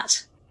good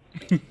gut.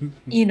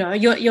 You know,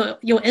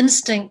 your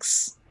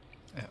instincts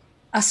Yeah.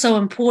 are so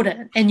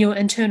important, and your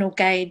internal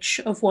gauge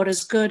of what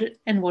is good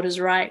and what is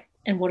right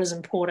and what is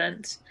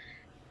important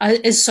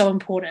is so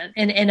important.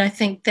 And I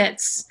think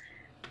that's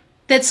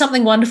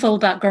something wonderful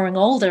about growing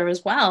older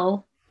as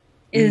well,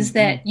 is Mm-hmm.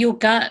 that your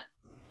gut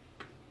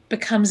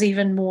becomes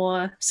even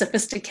more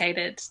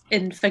sophisticated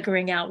in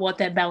figuring out what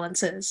that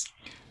balance is.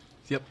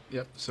 Yep.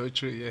 Yep. So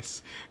true.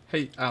 Yes.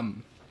 Hey,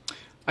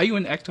 are you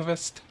an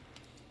activist?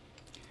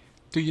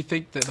 Do you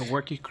think that the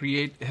work you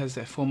create has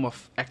a form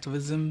of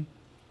activism?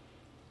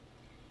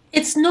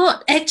 It's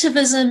not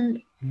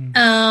activism.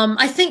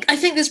 I think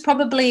there's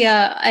probably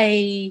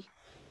a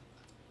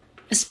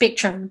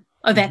spectrum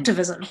of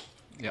activism,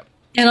 Yep.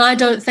 and I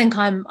don't think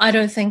I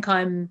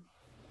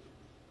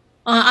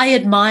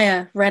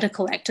admire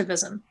radical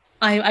activism.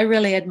 I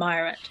really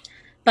admire it,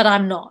 but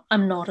I'm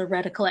not a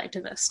radical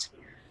activist.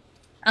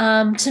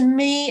 To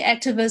me,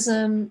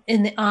 activism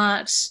in the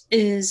arts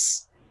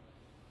is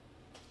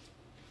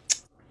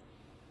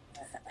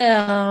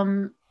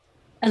um,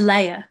 a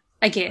layer,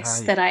 I Ah, guess,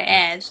 yeah. that I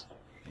Yes.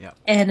 add, Yep.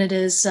 and it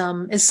is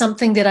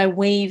something that I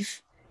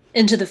weave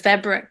into the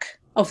fabric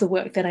of the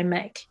work that I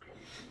make.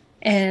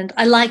 And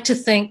I like to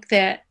think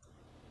that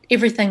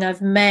everything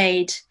I've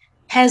made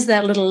has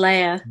that little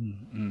layer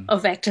Mm-hmm.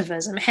 of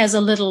activism. It has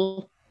a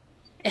little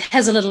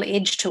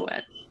edge to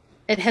it.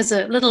 It has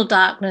a little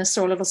darkness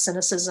or a little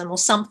cynicism or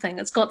something.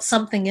 It's got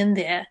something in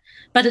there,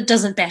 but it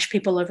doesn't bash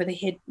people over the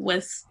head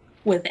with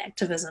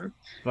activism.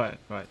 Right.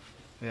 Right.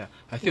 Yeah.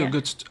 I feel Yeah.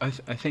 good.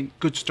 I think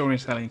good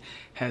storytelling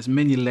has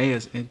many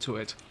layers into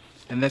it,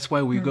 and that's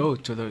why we Mm, go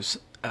to those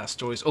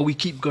stories, or we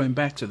keep going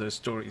back to those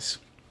stories.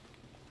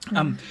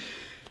 Um, mm.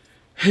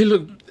 Hey,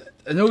 look,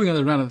 I know we're going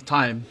to run out of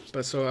time,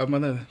 but so I'm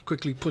going to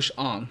quickly push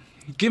on.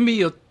 Give me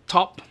your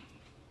top,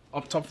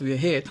 up top of your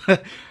head,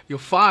 your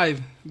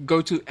five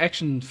go-to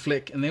action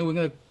flick, and then we're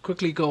going to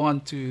quickly go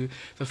on to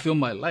the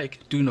film I like,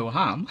 Do No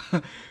Harm.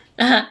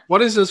 Uh-huh.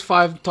 What is those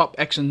five top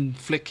action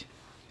flick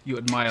you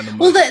admire the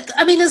Well, most? that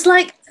I mean, it's I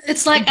like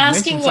think you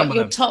asking mentioned some what of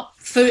your them. top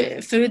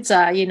foods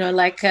are. You know,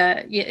 like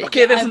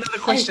Okay, there's another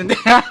question.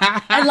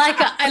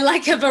 I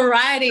like a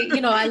variety. You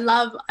know, I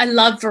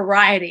love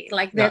variety.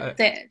 Like Yeah,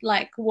 that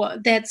like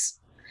what that's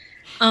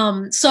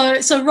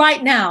so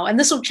right now, and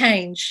this will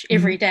change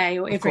every day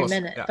or of every course.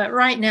 minute, Yeah. but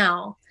right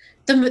now,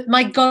 the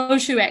my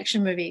go-to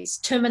action movies,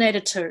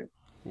 Terminator 2.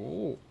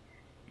 Oh.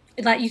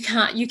 Like you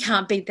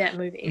can't beat that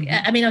movie.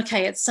 I mean,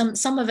 okay, it's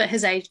some of it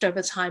has aged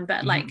over time,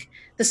 but like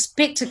the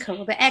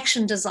spectacle, the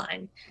action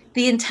design,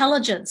 the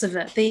intelligence of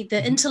it,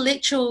 the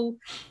intellectual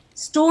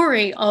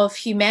story of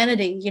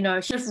humanity. You know,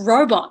 if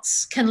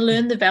robots can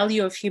learn the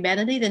value of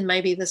humanity, then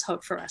maybe there's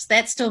hope for us.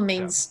 That still Yeah.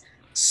 means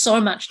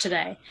so much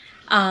today.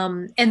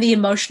 And the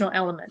emotional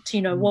element,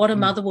 you know, what a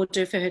mother will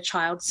do for her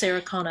child,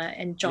 Sarah Connor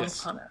and John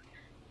Yes. Connor,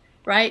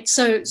 right?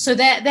 So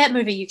that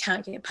movie you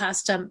can't get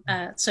past.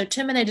 So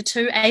Terminator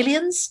 2,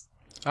 Aliens.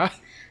 Ah.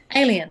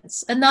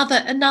 Aliens,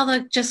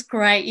 another just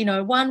great, you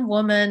know, one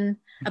woman,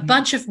 a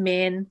bunch of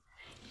men,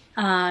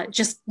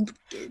 just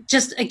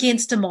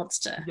against a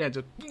monster Yeah.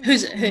 Just,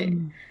 who's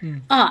who.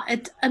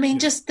 I mean,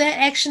 just that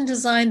action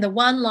design, the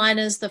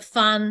one-liners, the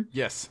fun,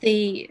 yes.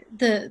 the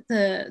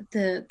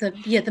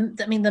yeah,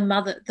 I mean,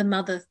 the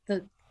mother,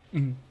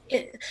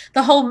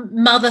 the whole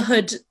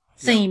motherhood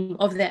theme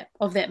of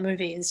that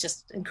movie is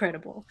just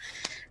incredible.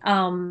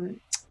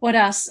 What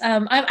else?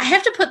 I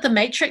have to put The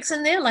Matrix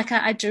in there. Like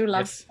I do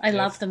love,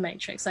 love The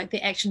Matrix. Like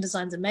the action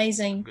design's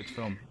amazing. Good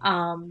film.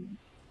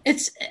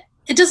 It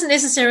doesn't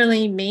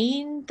necessarily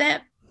mean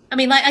that. I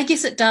mean, like I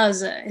guess it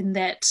does in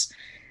that.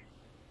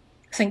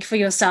 Think for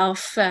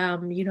yourself,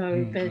 but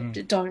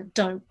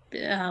don't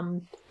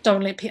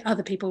let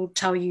other people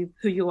tell you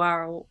who you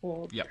are,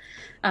 or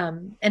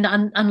and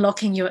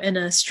unlocking your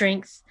inner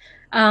strength.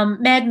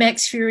 Mad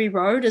Max Fury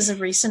Road is a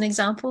recent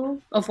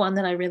example of one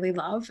that I really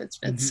love. It's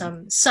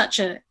such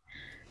an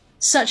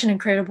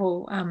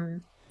incredible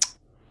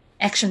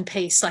action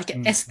piece. Like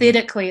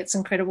aesthetically, it's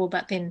incredible,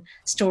 but then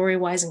story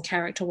wise and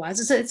character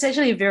wise, it's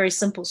actually a very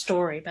simple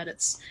story, but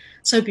it's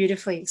so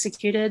beautifully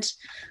executed.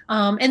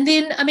 And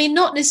then, I mean,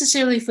 not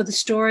necessarily for the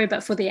story,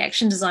 but for the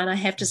action design, I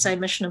have to say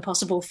Mission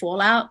Impossible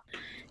Fallout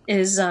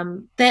is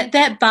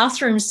that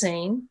bathroom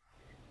scene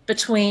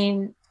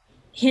between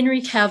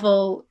Henry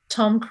Cavill,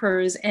 Tom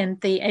Cruise, and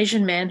the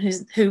Asian man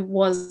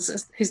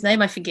whose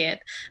name I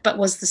forget, but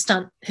who's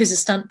a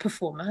stunt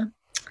performer.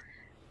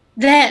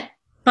 That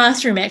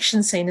bathroom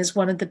action scene is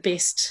one of the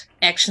best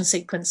action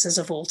sequences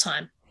of all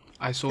time.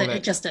 I saw that.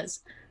 It just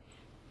is.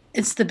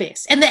 It's the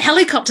best. And the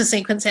helicopter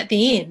sequence at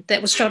the end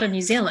that was shot in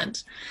New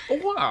Zealand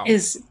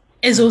is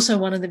also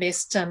one of the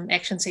best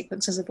action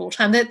sequences of all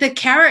time. The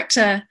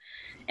character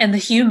and the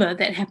humor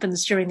that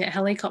happens during that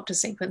helicopter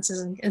sequence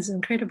is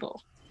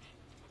incredible.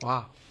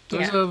 Wow.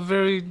 Those are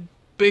very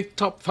big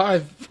top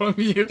 5 from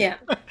you. Yeah.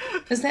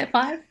 Is that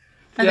 5?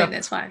 I think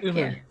that's 5.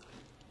 Yeah.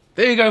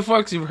 There you go,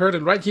 folks. You've heard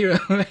it right here.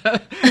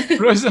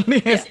 Roseanne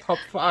Liang's top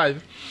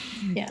 5.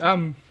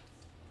 Yeah.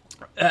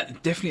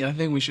 Definitely, I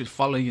think we should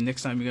follow you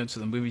next time we go to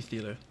the movie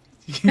theater.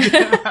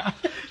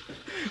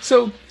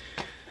 So,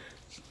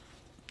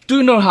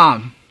 do no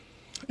harm.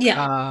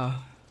 Yeah.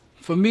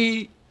 For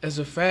me, as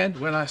a fan,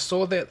 when I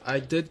saw that, I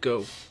did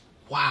go,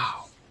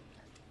 wow.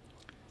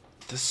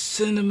 The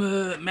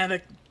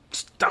cinematic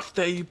stuff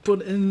that you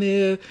put in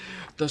there,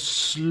 the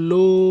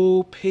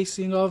slow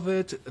pacing of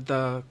it,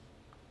 the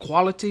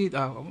quality,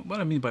 what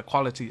I mean by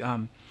quality,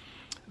 the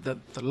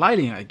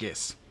lighting, I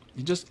guess.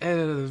 You just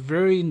added a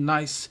very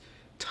nice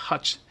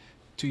touch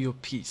to your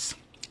piece.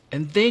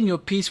 And then your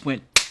piece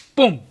went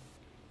boom.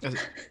 I was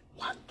like,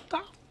 what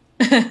the?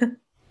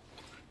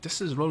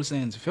 This is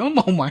Roseanne's film?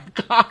 Oh my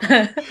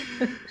God.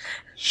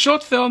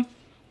 Short film,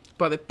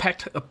 but it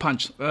packed a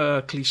punch.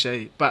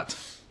 Cliche. But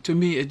to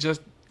me, it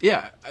just,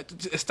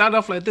 it started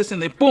off like this and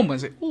then boom. I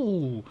said,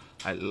 ooh,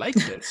 I like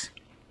this.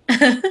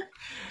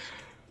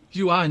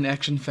 You are an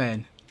action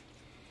fan.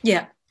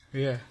 Yeah.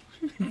 Yeah.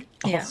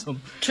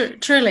 Awesome. Yeah.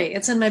 Truly,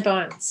 it's in my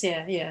bones.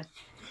 Yeah.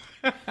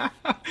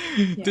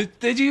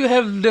 Did you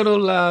have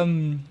little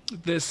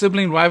the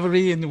sibling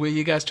rivalry in where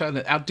you guys trying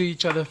to outdo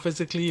each other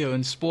physically or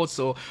in sports,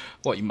 or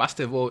what? You must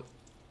have, or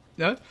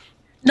no?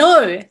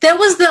 No, that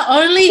was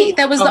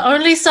the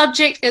only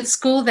subject at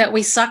school that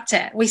we sucked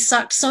at. We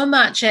sucked so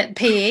much at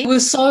PE. It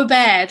was so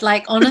bad.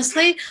 Like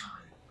honestly,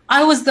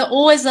 I was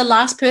always the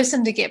last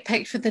person to get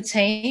picked for the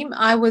team.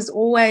 I was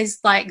always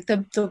like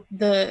the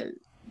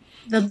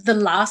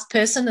last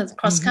person in the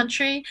cross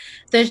country,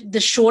 the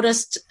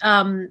shortest.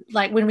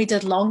 Like when we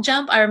did long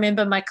jump, I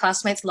remember my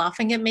classmates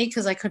laughing at me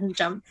because I couldn't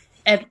jump.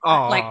 I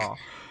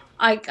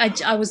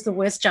was the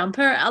worst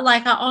jumper.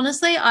 Like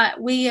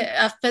we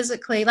are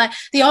physically like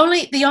the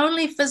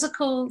only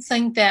physical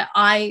thing that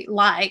I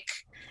like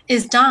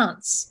is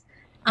dance.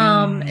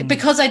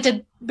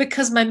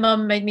 Because my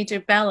mum made me do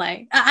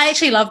ballet. I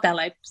actually love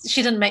ballet.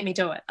 She didn't make me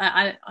do it.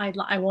 I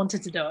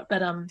wanted to do it,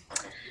 but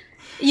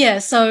yeah.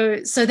 So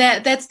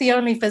that's the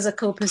only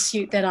physical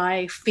pursuit that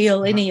I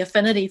feel any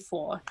affinity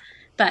for.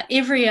 But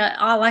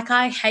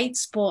I hate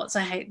sports.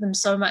 I hate them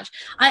so much.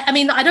 I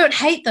mean, I don't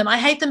hate them. I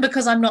hate them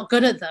because I'm not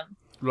good at them.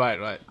 Right.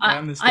 I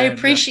understand.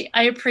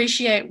 I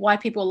appreciate why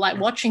people like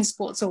watching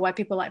sports or why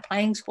people like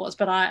playing sports,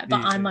 but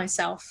I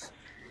myself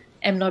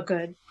am not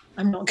good.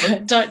 I'm not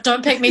good.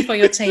 Don't pick me for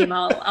your team.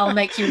 I'll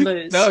make you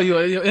lose. No,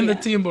 you're in the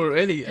team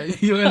already.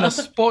 You're in a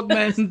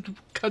sportman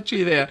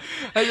country there.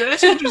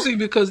 That's interesting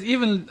because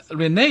even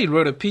Renee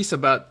wrote a piece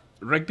about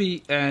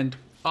rugby and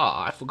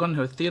I've forgotten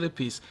her theater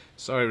piece.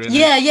 Sorry, Renee.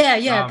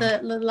 Yeah.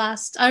 The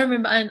last I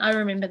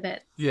remember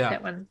that. Yeah.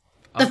 That one.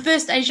 The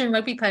first Asian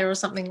rugby player or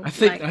something. I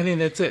think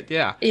that's it.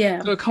 Yeah.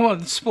 Yeah. So come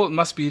on, sport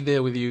must be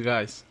there with you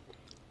guys.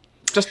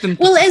 As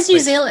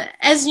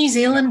New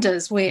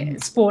Zealanders, where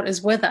sport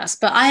is with us,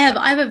 but I have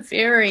a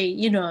very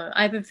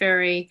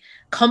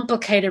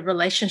complicated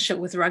relationship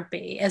with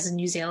rugby as a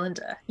New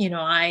Zealander.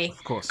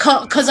 Of course,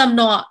 because I'm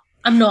not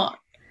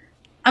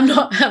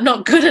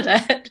good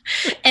at it,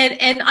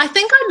 and I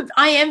think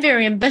I am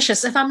very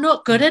ambitious. If I'm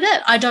not good at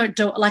it, I don't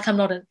do it. Like I'm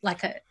not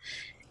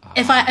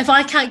if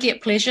I can't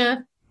get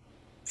pleasure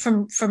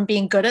from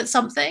being good at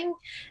something,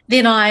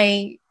 then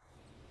I'm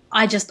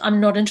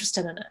not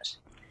interested in it.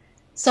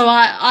 So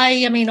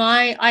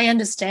I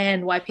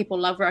understand why people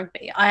love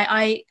rugby.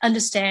 I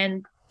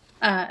understand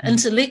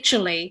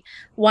intellectually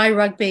why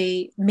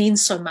rugby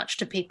means so much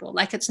to people.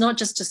 Like, it's not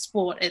just a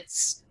sport,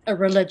 it's a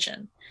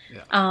religion.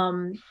 Yeah.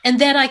 And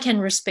that I can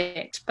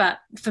respect. But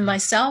for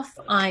myself,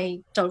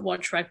 I don't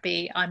watch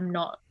rugby. I'm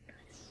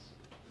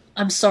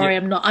sorry,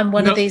 yeah. I'm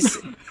one of these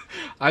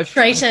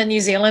traitor New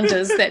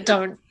Zealanders that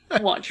don't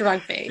watch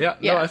rugby. Yeah,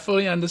 no, I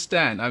fully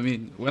understand. I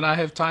mean, when I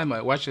have time,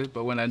 I watch it,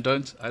 but when I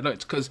don't,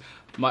 because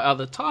my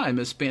other time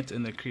is spent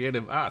in the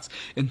creative arts.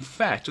 In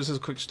fact, just as a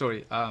quick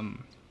story,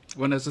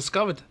 when I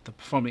discovered the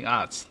performing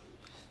arts,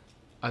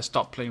 I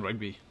stopped playing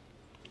rugby.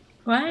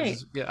 Right.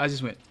 I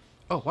just went,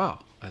 oh,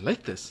 wow, I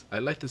like this. I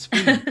like this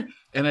feeling.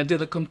 And I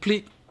did a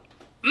complete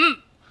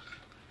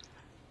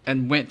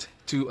and went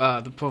to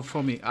the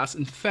performing arts.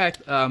 In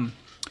fact,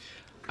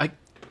 I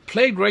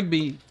played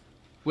rugby.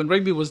 When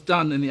rugby was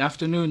done in the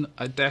afternoon,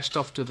 I dashed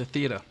off to the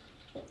theatre.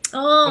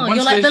 Oh,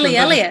 you're like Billy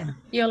Elliot.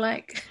 You're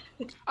like...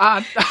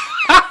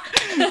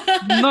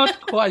 Not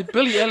quite.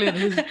 Billy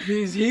Elliot,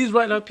 he's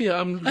right up here.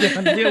 I'm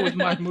here with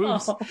my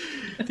moves. Oh.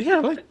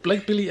 Yeah,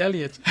 like Billy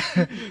Elliot.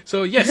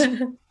 So, yes,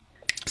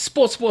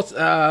 sports.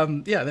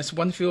 Yeah, that's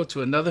one field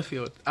to another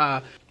field.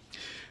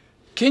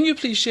 Can you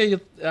please share your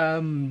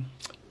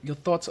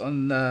thoughts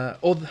on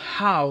or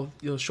how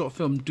your short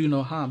film Do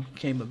No Harm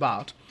came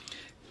about?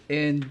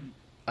 And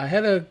I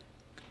had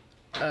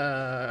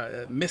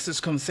a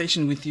message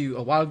conversation with you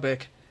a while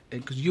back,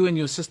 because you and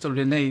your sister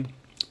Renee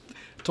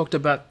talked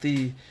about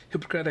the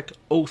Hippocratic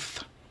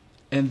Oath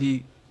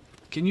and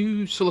can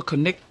you sort of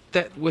connect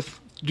that with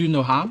Do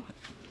No Harm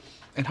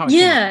and how?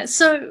 Yeah.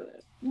 So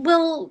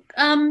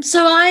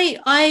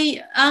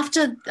I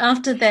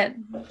after that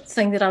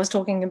thing that I was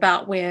talking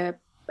about, where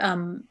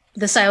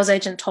the sales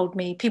agent told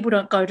me people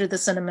don't go to the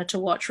cinema to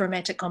watch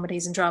romantic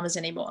comedies and dramas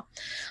anymore,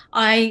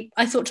 I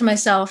thought to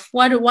myself,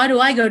 why do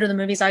I go to the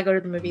movies? I go to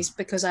the movies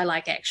because I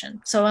like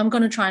action. So I'm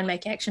going to try and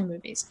make action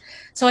movies.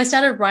 So I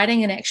started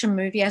writing an action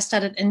movie. I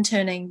started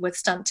interning with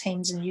stunt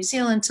teams in New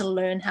Zealand to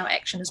learn how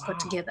action is put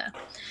together.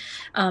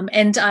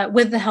 And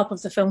with the help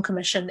of the Film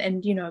Commission,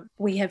 and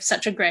we have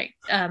such a great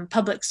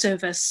public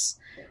service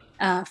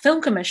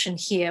film commission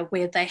here,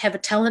 where they have a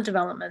talent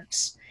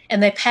development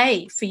and they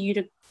pay for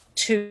you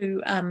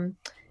to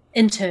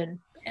intern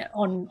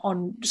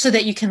on so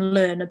that you can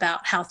learn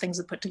about how things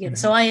are put together.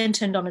 Mm-hmm. So I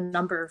interned on a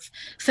number of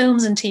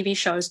films and TV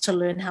shows to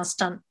learn how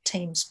stunt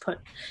teams put,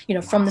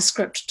 from the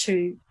script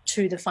to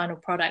the final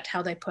product,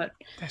 how they put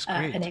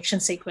an action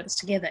sequence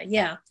together.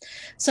 Yeah.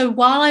 So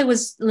while I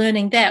was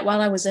learning that, while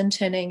I was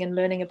interning and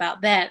learning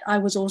about that, I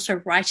was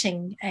also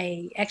writing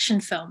a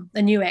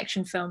new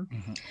action film.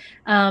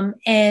 Mm-hmm.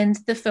 And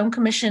the Film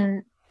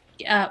Commission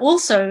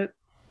also,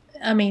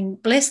 I mean,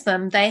 bless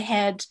them, they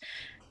had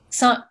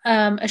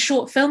a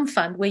short film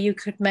fund where you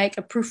could make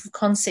a proof of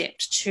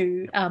concept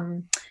to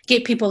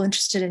get people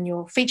interested in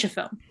your feature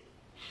film.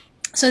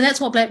 So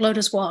that's what Black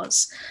Lotus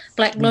was.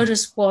 Black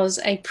Lotus was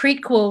a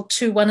prequel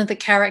to one of the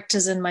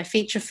characters in my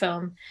feature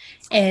film.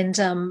 And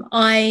then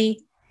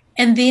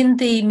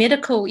the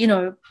medical,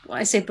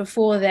 I said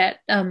before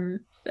that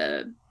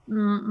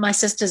my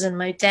sisters and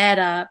my dad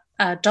are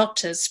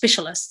doctors,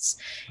 specialists.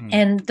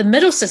 And the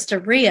middle sister,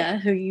 Rhea,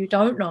 who you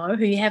don't know,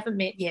 who you haven't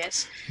met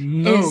yet,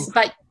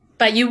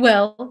 but you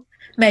will,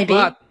 maybe,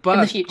 in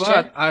the future.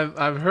 But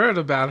I've heard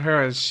about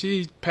her, as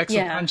she packs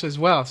a punch as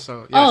well.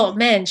 So yes. Oh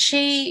man,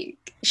 she's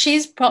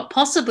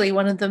possibly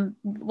one of the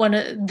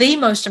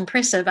most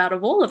impressive out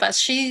of all of us.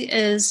 She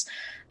is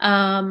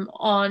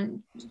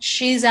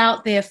she's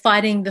out there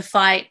fighting the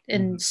fight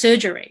in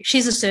surgery.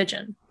 She's a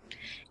surgeon.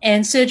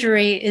 And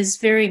surgery is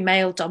very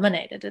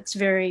male-dominated. It's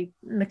very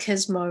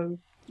machismo,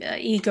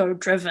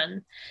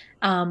 ego-driven.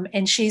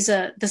 And she's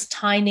this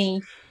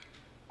tiny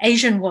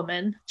Asian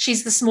woman.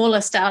 She's the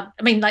smallest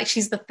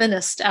she's the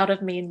thinnest out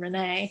of me and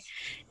Renee.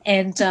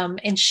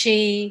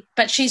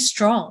 But she's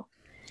strong.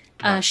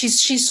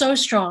 She's so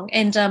strong.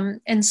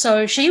 And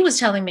so she was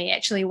telling me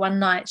actually one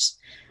night.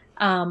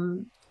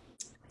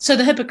 So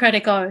the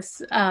Hippocratic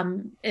Oath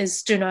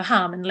is do no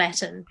harm in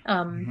Latin.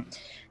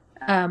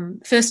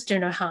 First, do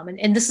no harm.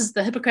 And this is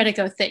the Hippocratic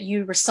Oath that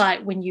you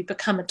recite when you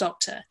become a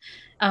doctor.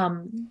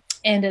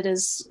 And it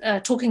is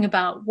talking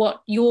about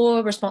what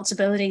your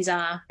responsibilities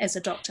are as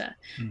a doctor.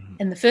 Mm-hmm.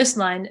 And the first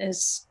line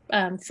is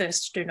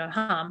first, do no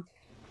harm.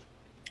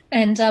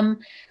 And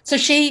so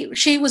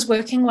she was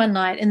working one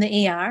night in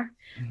the ER,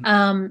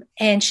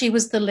 and she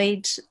was the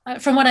lead,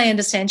 from what I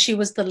understand, she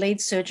was the lead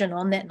surgeon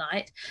on that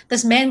night.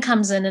 This man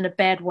comes in a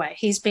bad way.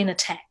 He's been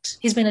attacked.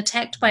 He's been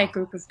attacked by a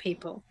group of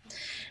people.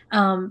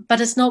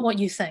 But it's not what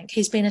you think.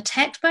 He's been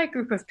attacked by a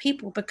group of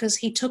people because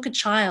he took a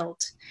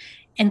child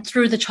and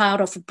threw the child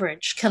off a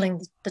bridge,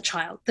 killing the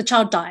child. The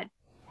child died.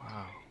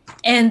 Wow.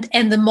 And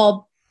the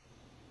mob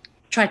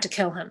tried to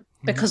kill him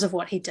because of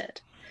what he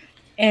did.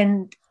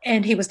 And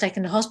he was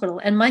taken to hospital.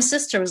 And my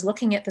sister was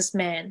looking at this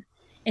man,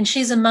 and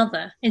she's a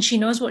mother, and she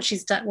knows what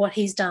he's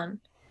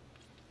done.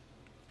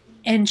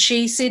 And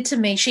she said to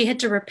me she had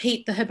to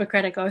repeat the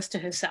Hippocratic Oath to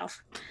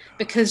herself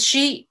because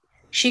she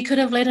could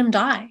have let him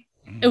die.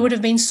 It would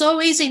have been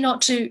so easy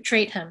not to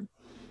treat him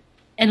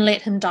and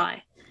let him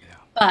die. Yeah.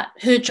 But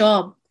her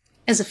job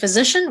as a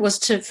physician was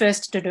to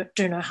first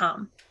do no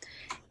harm,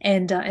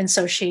 and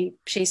so she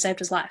saved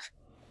his life.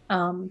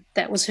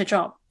 That was her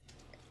job.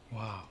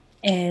 Wow.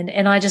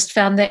 And I just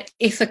found that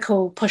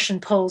ethical push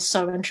and pull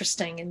so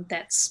interesting, and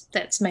that's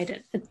made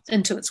it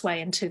into its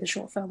way into the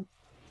short film.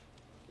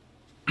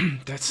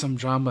 That's some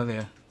drama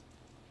there.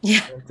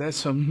 Yeah, That's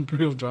some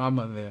real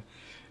drama there.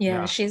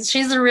 yeah.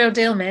 She's the real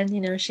deal, man. You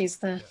know, she's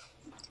the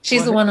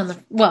Well, one on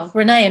the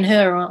Renee and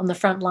her are on the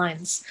front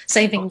lines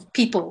saving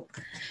people.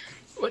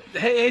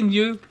 Hey, and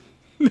you.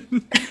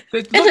 And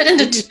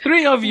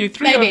Three of you.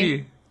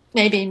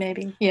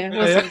 Maybe. Yeah.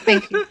 Well,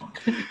 thank you.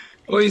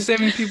 Or you're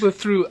saving people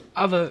through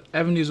other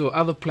avenues or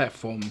other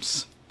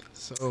platforms.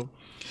 So,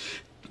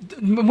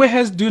 where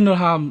has Do No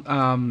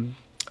Harm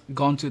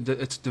gone to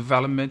its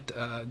development?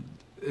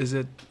 Is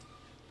it?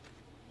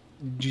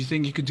 Do you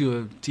think you could do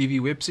a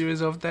TV web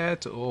series of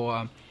that,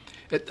 or?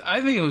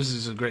 I think it was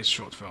just a great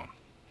short film.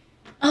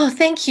 Oh,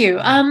 thank you.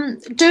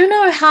 Do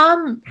No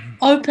Harm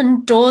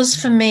opened doors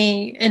for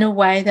me in a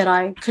way that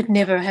I could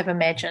never have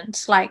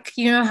imagined. Like,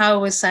 you know how I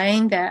was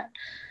saying that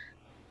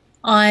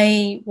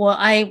I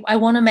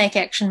want to make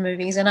action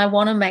movies, and I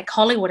want to make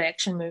Hollywood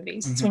action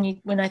movies. Mm-hmm. It's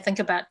when I think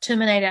about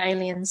Terminator,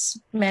 Aliens,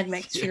 Mad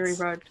Max, Fury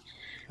Road.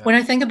 Yeah. When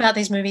I think about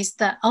these movies,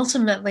 that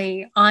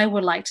ultimately I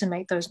would like to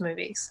make those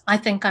movies. I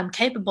think I'm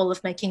capable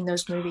of making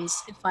those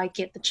movies if I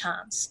get the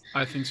chance.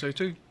 I think so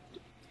too.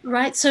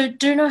 Right. So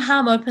Do No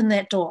Harm opened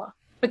that door.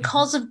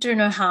 Because of Do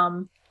No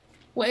Harm,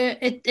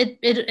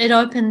 it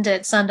opened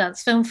at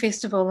Sundance Film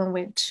Festival and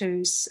went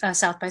to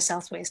South by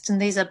Southwest,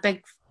 and these are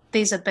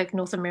big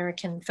North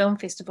American film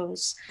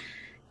festivals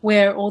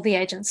where all the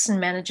agents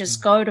and managers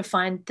go to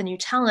find the new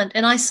talent.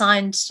 And I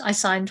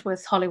signed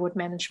with Hollywood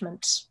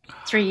Management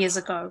 3 years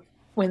ago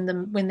when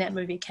that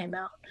movie came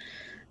out,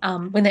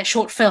 when that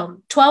short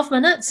film, 12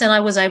 minutes, and I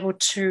was able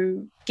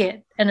to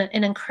get an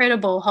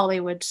incredible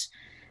Hollywood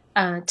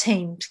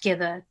team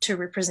together to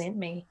represent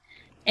me.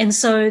 And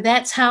so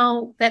that's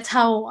how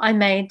I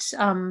made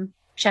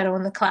Shadow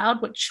in the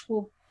Cloud, which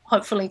will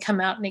hopefully come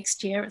out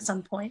next year at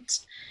some point.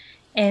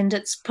 And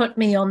it's put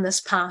me on this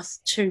path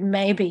to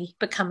maybe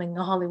becoming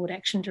a Hollywood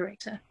action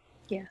director.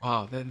 Yeah.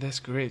 Wow, that's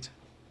great.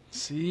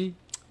 See,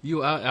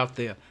 you are out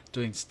there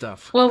doing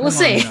stuff. Well, we'll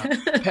see.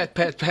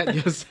 Pat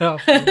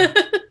yourself.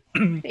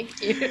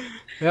 Thank you.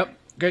 Yep,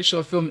 great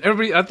short film.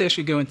 Everybody out there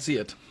should go and see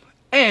it.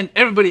 And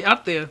everybody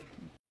out there,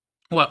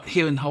 well,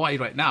 here in Hawaii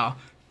right now,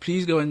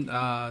 please go and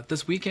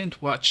this weekend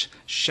watch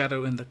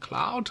Shadow in the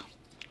Cloud.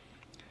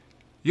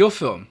 Your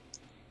film.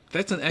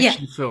 That's an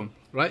action film,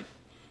 right?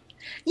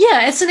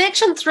 Yeah, it's an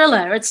action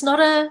thriller. It's not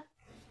a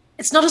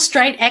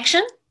straight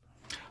action.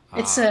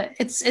 It's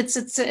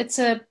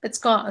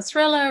got a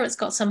thriller. It's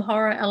got some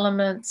horror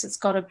elements. It's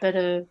got a bit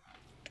of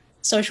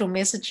social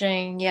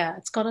messaging. Yeah,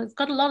 it's got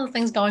a lot of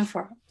things going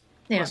for it.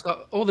 Yeah, well, it's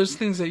got all those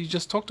things that you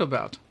just talked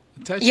about.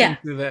 Attaching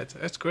to that.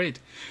 That's great.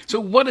 So,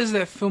 what is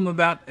that film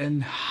about,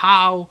 and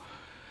how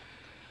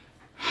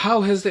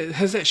has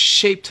that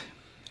shaped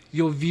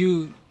your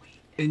view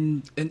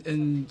in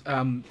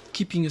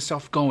keeping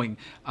yourself going?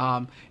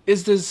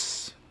 Is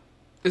this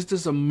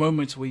a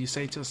moment where you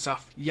say to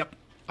yourself, "Yep,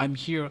 I'm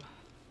here.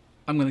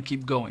 I'm going to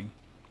keep going"?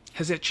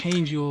 Has that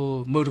changed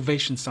your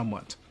motivation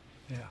somewhat?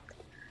 Yeah.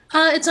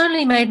 It's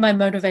only made my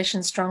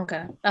motivation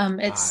stronger.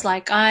 It's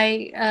like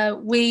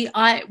we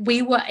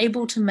were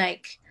able to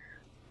make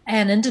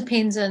an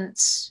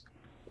independent.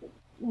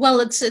 Well,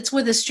 it's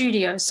with a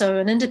studio, so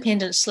an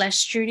independent /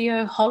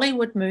 studio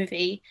Hollywood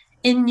movie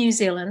in New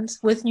Zealand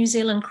with New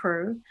Zealand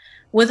crew,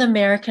 with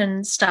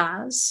American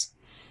stars,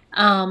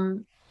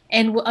 and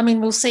I mean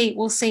we'll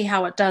see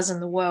how it does in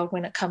the world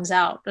when it comes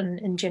out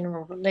in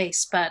general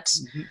release. But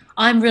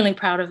I'm really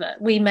proud of it.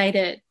 We made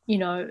it,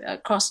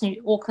 across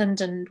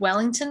Auckland and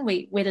Wellington.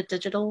 We did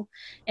digital,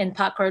 and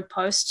Park Road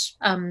Post.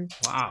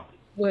 Wow.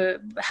 Were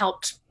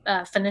helped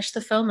finish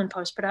the film in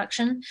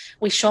post-production.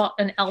 We shot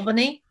in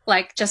Albany,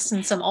 like just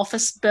in some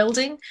office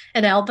building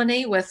in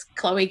Albany with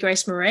Chloe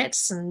Grace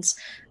Moretz and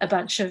a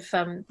bunch of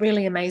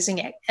really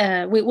amazing.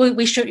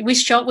 We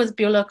shot with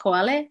Beulah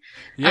Koale.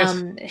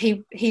 Yes.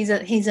 He's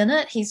in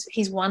it.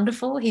 He's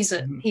wonderful. He's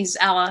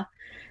our,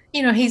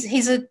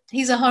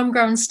 he's a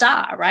homegrown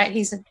star, right?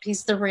 He's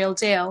the real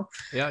deal.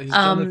 Yeah, he's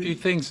done a few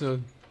things. So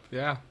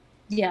yeah.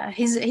 Yeah,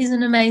 he's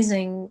an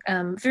amazing,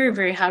 very,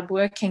 very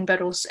hardworking, but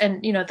also,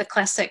 and the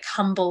classic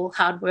humble,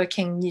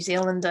 hardworking New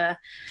Zealander,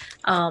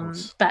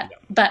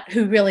 but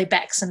who really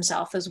backs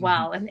himself as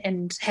well,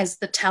 and has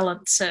the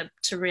talent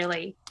to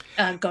really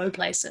go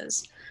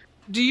places.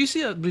 Do you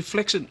see a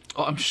reflection?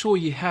 Oh, I'm sure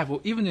you have, or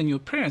even in your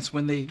parents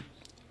when they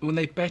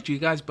backed you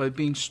guys by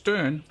being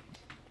stern.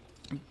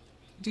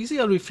 Do you see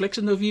a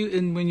reflection of you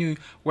in when you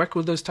work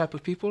with those type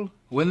of people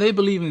when they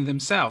believe in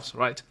themselves,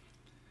 right?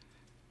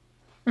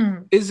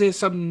 Is there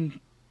do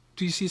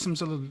you see some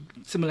sort of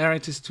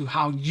similarities to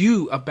how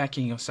you are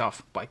backing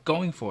yourself by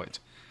going for it?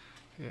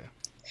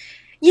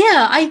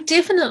 Yeah, I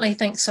definitely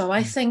think so.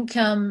 I think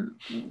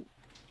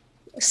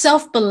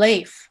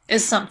self-belief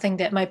is something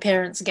that my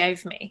parents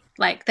gave me.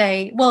 I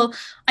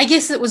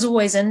guess it was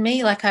always in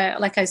me. Like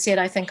I said,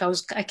 I think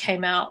I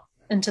came out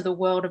into the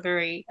world a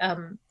very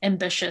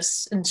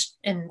ambitious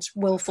and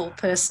willful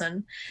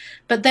person,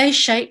 but they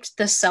shaped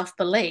this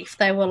self-belief.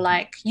 They were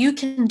like, you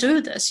can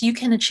do this, you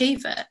can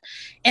achieve it.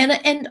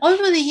 And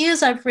over the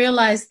years, I've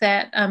realized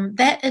that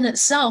that in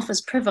itself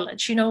is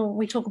privilege. You know,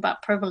 we talk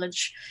about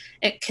privilege.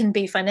 It can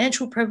be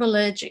financial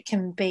privilege. It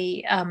can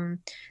be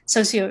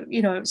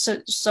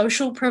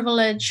social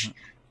privilege.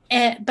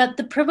 But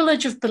the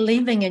privilege of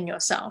believing in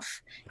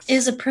yourself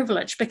is a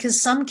privilege,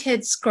 because some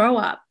kids grow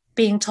up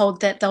being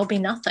told that they'll be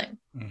nothing,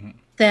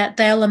 that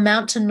they'll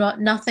amount to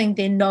nothing.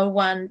 They're no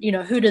one, you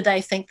know, who do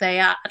they think they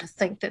are to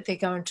think that they're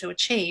going to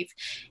achieve?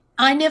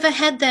 I never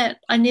had that.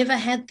 I never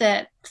had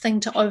that thing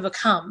to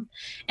overcome.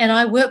 And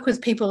I work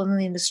with people in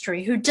the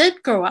industry who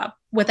did grow up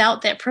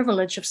without that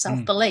privilege of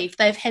self-belief.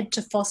 They've had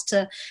to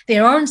foster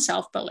their own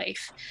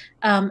self-belief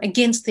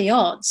against the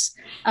odds.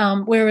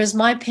 Whereas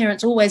my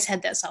parents always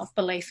had that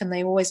self-belief, and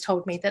they always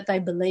told me that they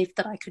believed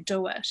that I could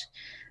do it.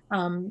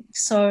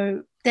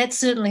 So that's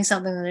certainly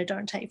something that I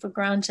don't take for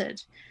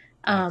granted.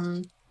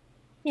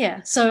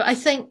 Yeah, so I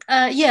think,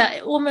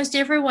 almost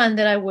everyone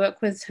that I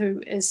work with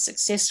who is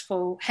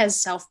successful has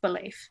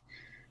self-belief.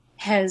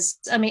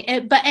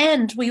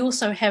 And we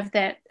also have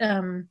that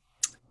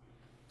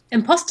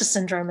imposter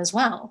syndrome as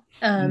well.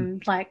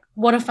 Like,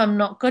 what if I'm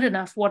not good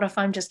enough? What if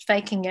I'm just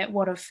faking it?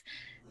 What if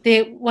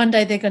one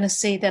day they're going to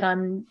see that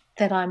I'm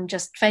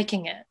just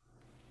faking it?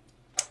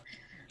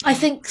 I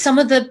think some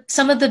of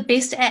the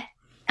best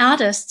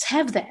artists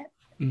have that,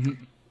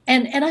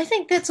 and I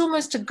think that's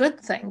almost a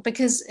good thing,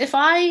 because if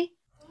I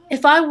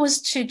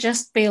was to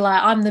just be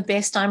like, I'm the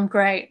best, I'm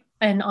great,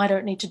 and I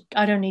don't need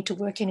to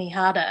work any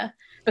harder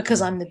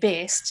because I'm the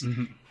best,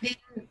 then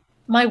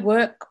my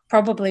work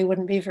probably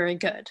wouldn't be very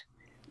good.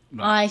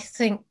 No. I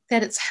think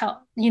that it's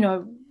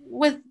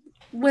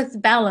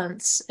with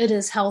balance, it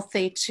is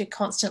healthy to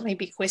constantly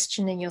be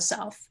questioning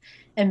yourself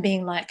and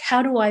being like,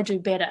 how do I do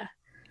better?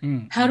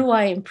 How do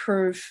I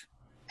improve?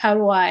 How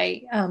do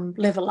I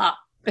level up?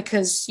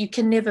 Because you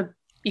can never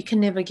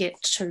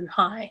get too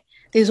high.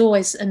 There's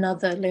always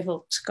another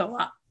level to go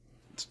up.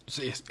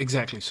 Yes,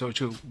 exactly. So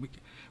true.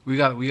 We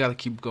got to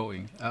keep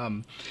going.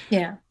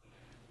 Yeah.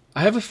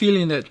 I have a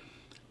feeling that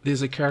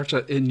there's a character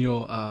in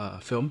your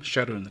film,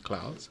 Shadow in the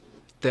Clouds,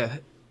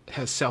 that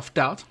has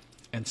self-doubt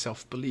and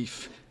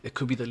self-belief. It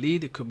could be the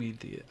lead. It could be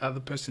the other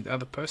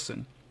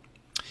person.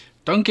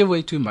 Don't give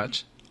away too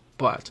much,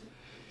 but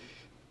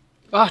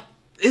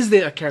is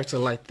there a character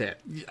like that?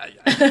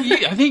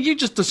 I think you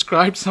just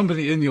described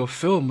somebody in your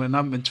film, and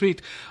I'm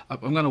intrigued. I'm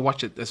going to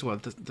watch it as well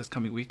this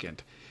coming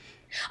weekend.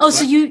 Oh,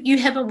 so you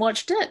haven't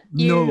watched it?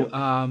 No.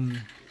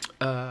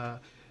 I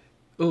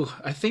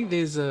think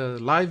there's a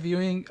live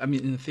viewing. I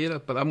mean, in the theater,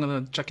 but I'm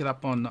going to check it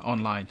up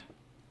online.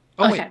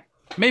 Oh, okay. Wait.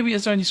 Maybe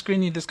it's only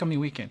screening this coming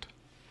weekend.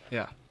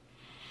 Yeah.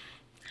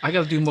 I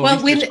got to do more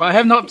research, but I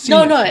have not seen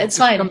it. No, it's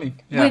fine. Coming.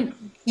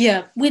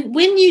 Yeah.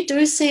 When you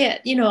do see it,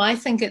 you know, I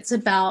think it's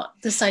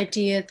about this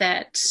idea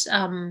that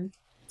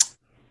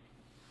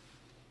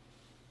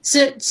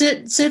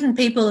certain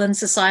people in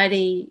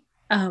society,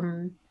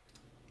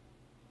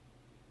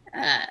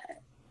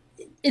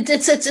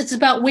 it's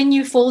about when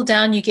you fall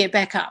down, you get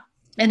back up,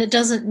 and it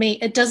doesn't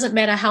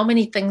matter how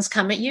many things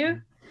come at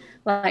you.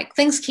 Like,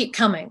 things keep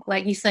coming.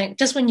 Like, you think,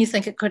 just when you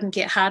think it couldn't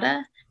get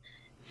harder,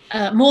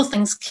 more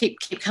things keep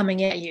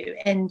coming at you,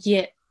 and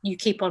yet you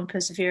keep on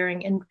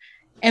persevering. And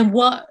every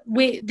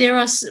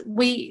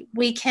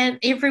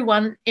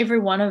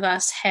one of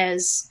us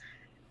has,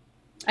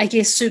 I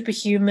guess,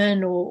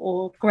 superhuman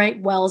or great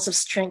wells of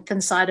strength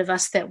inside of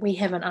us that we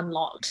haven't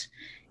unlocked.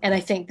 And I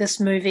think this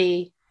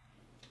movie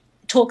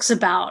talks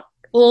about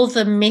all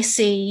the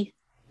messy,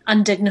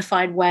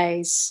 undignified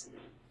ways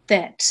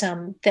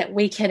that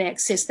we can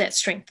access that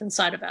strength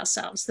inside of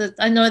ourselves.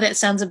 I know that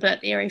sounds a bit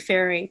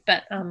airy-fairy,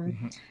 but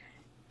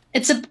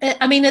it's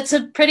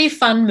a pretty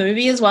fun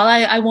movie as well.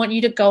 I want you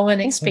to go in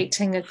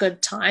expecting a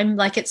good time.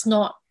 Like, it's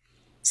not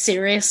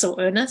serious or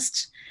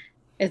earnest.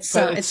 It's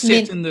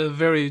set in the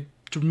very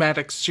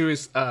dramatic,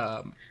 serious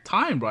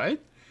time,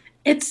 right?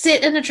 It's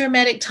set in a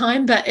dramatic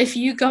time, but if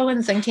you go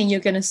in thinking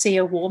you're going to see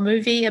a war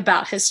movie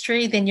about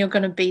history, then you're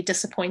going to be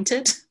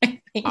disappointed.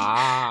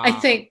 I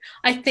think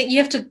you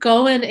have to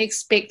go in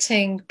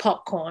expecting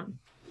popcorn.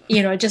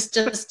 You know, just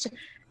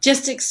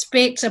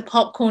expect a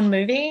popcorn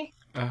movie,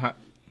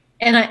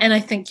 and I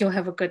think you'll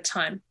have a good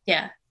time.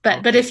 Yeah,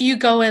 but if you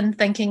go in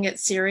thinking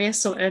it's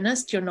serious or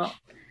earnest, you're not.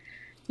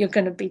 You're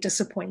going to be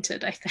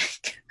disappointed, I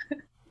think.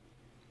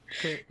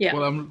 Okay. Yeah.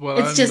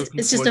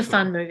 It's just a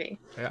fun movie.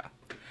 Yeah.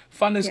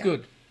 Fun is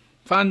good.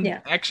 Fun,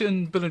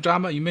 action, bit of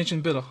drama. You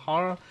mentioned a bit of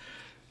horror.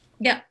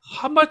 Yeah.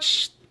 How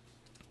much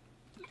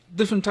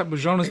different type of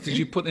genres did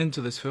you put into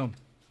this film?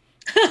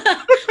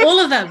 All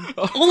of them.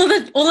 All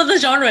of the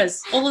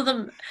genres. All of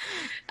them.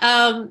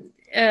 I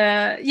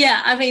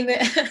mean,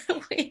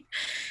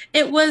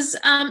 it was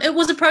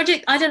a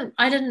project. I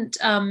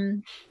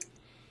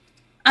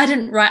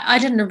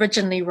didn't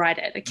originally write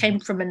it. It came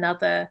from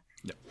another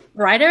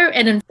writer,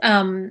 and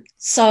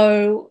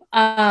so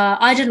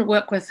I didn't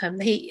work with him.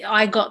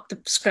 I got the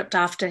script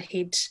after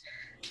he'd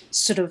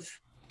sort of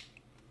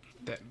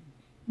That,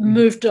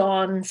 moved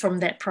on from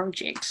that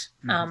project.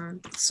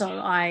 So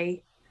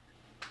I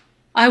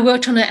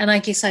worked on it, and I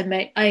guess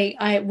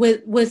I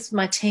with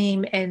my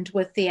team and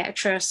with the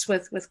actress,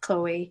 with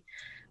Chloe,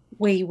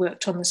 we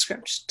worked on the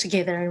script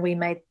together, and we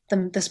made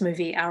this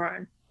movie our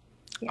own.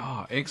 Yeah.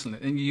 Oh,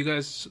 excellent! And you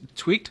guys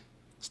tweaked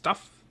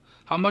stuff.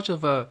 How much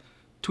of a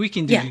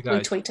tweaking did you guys? Yeah,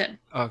 we tweaked it.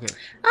 Okay.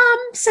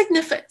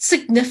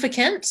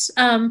 Significant.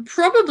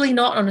 Probably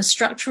not on a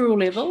structural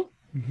level,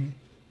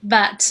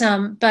 but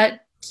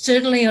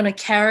certainly on a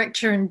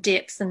character and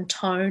depth and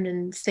tone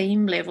and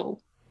theme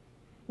level,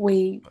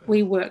 we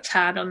worked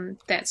hard on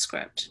that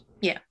script.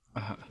 Yeah.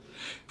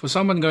 For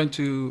someone going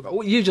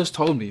to, you just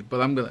told me,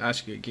 but I'm going to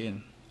ask you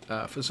again.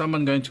 For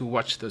someone going to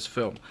watch this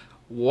film,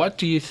 what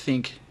do you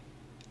think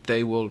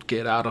they will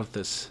get out of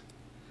this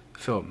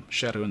film,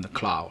 Shadow in the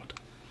Cloud?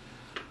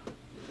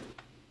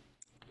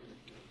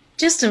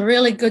 Just a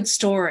really good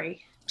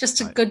story.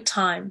 Just a good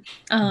time.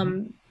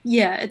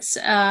 Yeah, it's.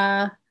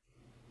 I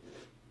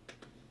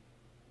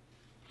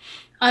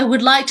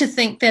would like to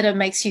think that it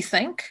makes you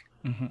think.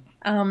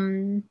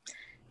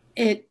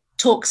 It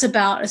talks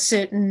about a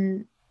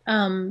certain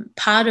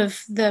part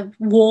of the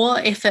war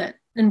effort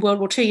in World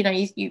War II. You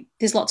know,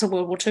 there's lots of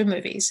World War II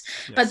movies,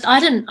 but I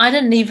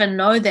didn't even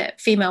know that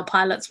female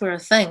pilots were a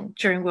thing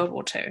during World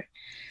War II.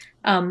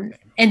 And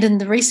in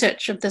the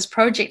research of this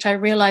project, I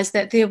realized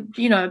that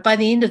by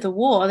the end of the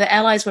war, the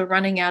Allies were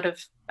running out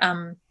of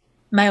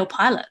male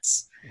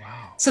pilots.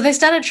 Wow! So they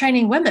started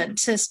training women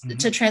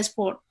to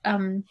transport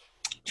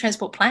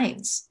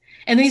planes,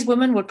 and these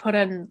women would put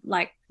in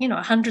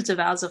hundreds of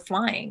hours of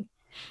flying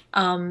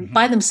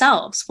by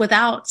themselves.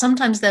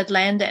 Sometimes they'd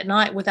land at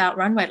night without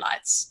runway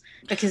lights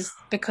because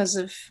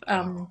of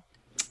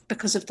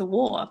the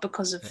war,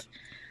 because of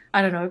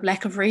I don't know,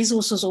 lack of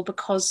resources, or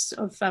because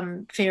of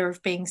fear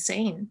of being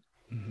seen.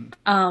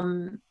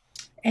 And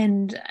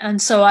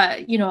so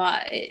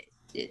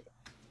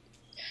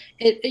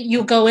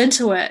you'll go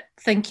into it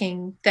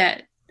thinking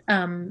that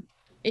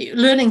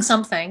learning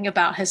something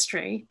about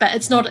history, but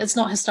it's not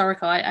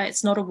historical.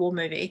 It's not a war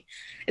movie.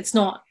 It's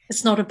not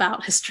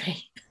about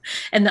history,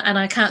 and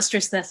I can't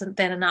stress that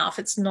enough.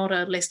 It's not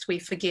a lest we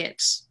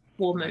forget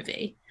war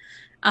movie.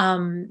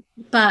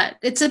 But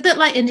it's a bit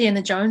like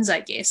Indiana Jones, I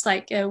guess.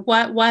 Like,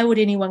 why would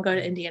anyone go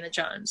to Indiana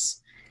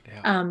Jones?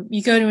 Yeah.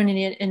 You go to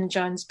Indiana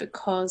Jones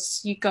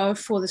because you go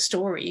for the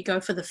story, you go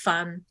for the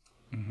fun,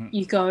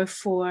 you go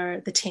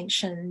for the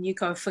tension, you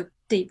go for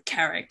deep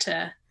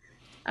character,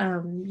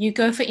 you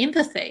go for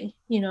empathy.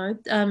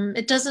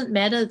 It doesn't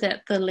matter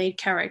that the lead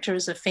character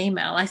is a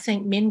female. I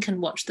think men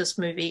can watch this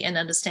movie and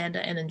understand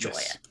it and enjoy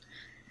it.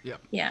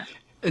 Yeah.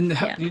 And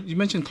you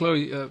mentioned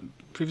Chloe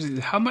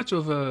previously. How much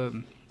of a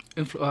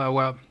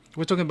well,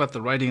 we're talking about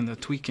the writing and the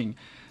tweaking.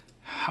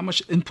 How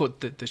much input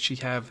did she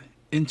have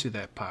into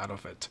that part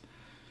of it?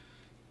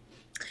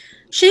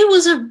 She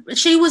was a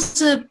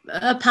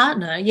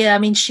partner. Yeah, I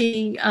mean,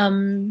 she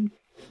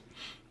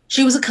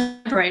was a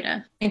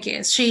collaborator, I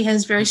guess. She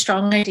has very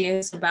strong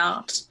ideas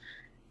about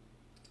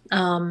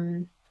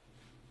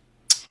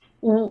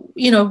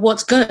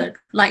what's good.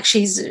 Like,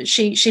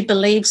 she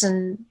believes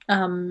in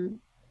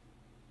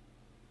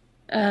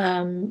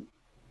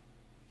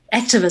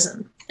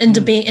activism, in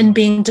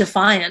being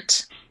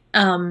defiant,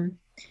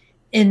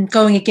 in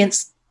going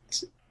against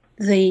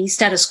the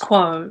status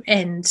quo,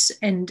 and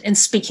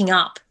speaking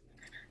up.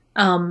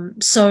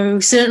 So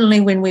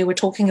certainly when we were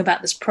talking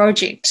about this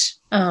project,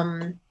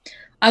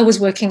 I was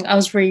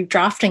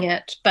redrafting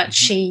it, but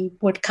she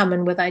would come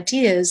in with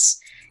ideas,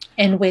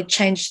 and we'd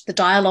change the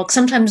dialogue.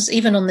 Sometimes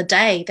even on the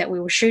day that we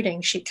were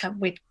shooting,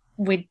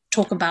 we'd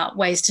talk about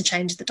ways to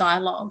change the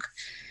dialogue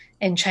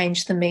and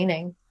change the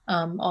meaning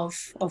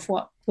of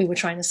what we were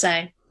trying to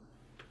say.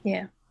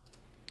 Yeah.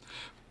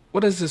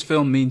 What does this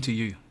film mean to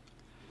you?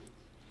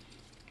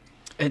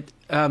 And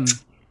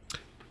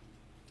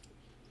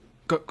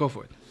go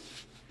for it.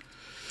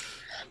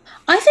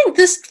 I think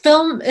this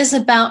film is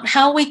about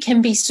how we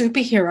can be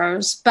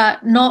superheroes,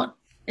 but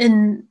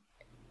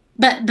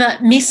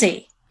but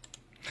messy.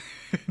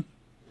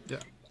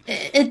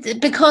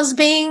 Because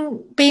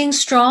being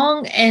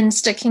strong and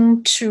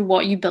sticking to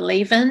what you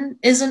believe in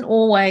isn't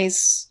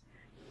always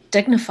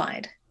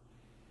dignified.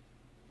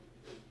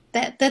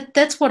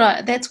 That's what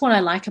I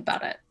like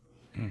about it.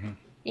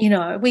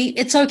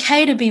 It's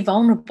okay to be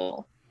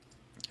vulnerable.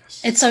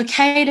 Yes. It's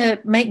okay to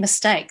make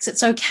mistakes.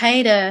 It's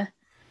okay to.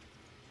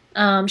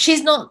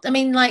 She's not. I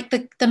mean, like,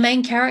 the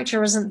main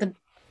character isn't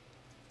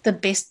the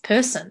best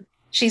person.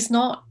 She's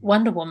not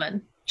Wonder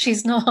Woman.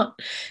 She's not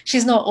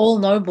all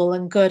noble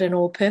and good and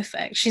all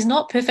perfect. She's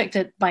not perfect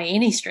by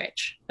any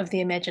stretch of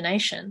the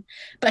imagination,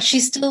 but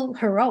she's still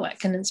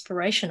heroic and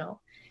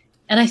inspirational.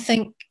 And I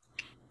think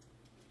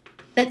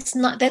that's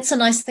a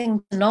nice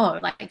thing to know.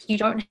 Like, you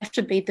don't have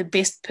to be the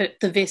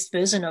best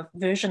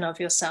version of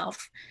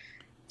yourself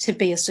to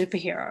be a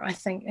superhero. I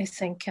think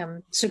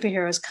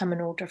superheroes come in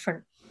all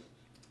different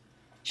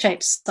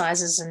shapes,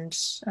 sizes,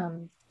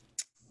 and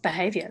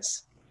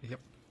behaviors. Yep.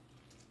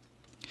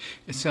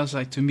 It sounds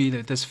like to me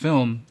that this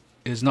film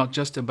is not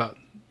just about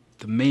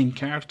the main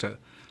character,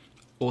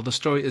 or the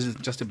story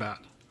isn't just about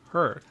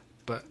her,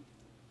 but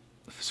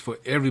it's for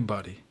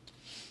everybody.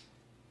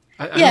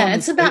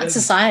 It's about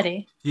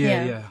society.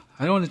 Yeah.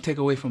 I don't want to take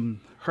away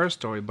from her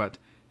story, but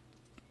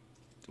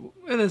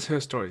it is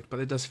her story. But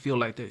it does feel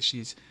like that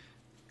she's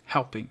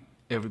helping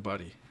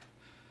everybody.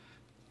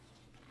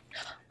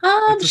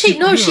 She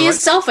is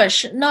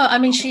selfish. No, I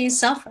mean, she is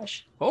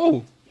selfish.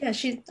 Oh. Yeah,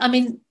 she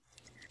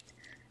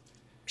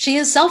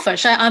is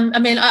selfish.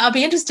 I'll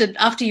be interested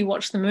after you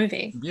watch the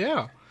movie.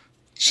 Yeah.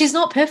 She's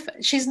not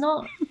perfect. She's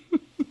not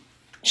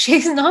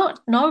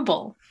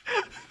noble.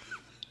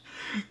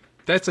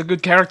 That's a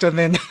good character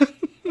then.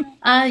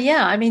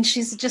 I mean,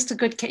 she's just a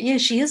good.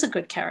 She is a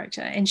good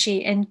character,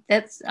 and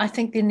that's. I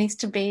think there needs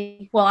to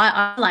be. Well,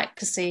 I like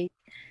to see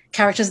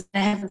characters that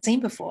I haven't seen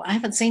before. I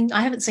haven't seen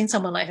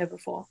someone like her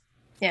before.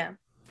 Yeah.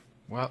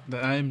 Well,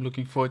 then I'm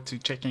looking forward to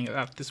checking it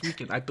out this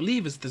weekend. I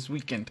believe it's this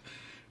weekend.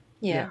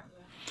 Yeah.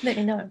 Let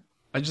me know.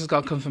 I just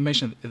got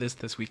confirmation it is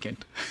this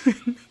weekend.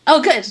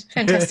 Oh, good.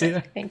 Fantastic.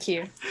 Yeah. Thank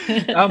you.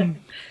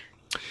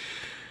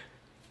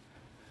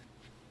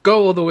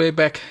 Go all the way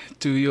back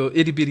to your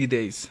itty bitty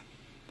days.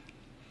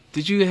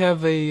 Did you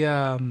have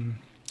that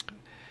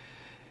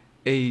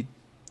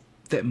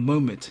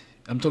moment?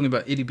 I'm talking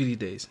about itty bitty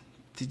days.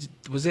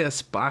 Was there a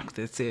spark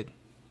that said,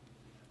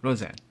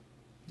 Roseanne,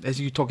 as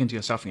you talking to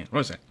yourself again,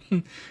 Roseanne,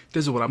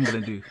 this is what I'm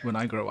gonna do when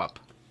I grow up?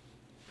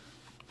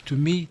 To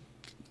me,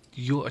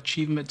 your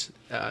achievement,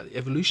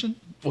 evolution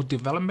or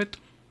development,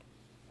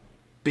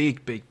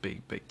 big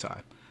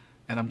time,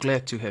 and I'm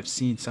glad to have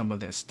seen some of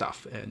that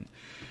stuff. And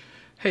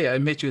hey, I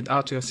met you at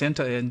Aotearoa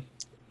Center, and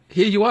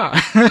here you are.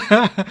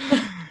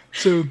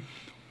 So,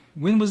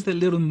 when was the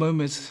little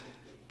moments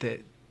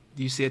that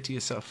you said to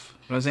yourself,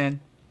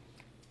 Roseanne,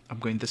 I'm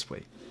going this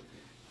way?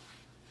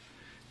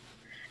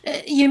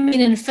 You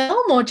mean in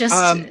film or just?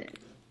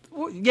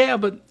 Well, yeah,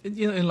 but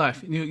in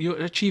life, your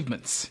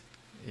achievements.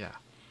 Yeah.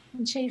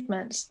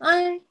 Achievements.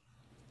 I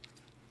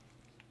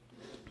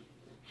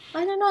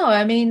don't know.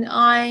 I mean,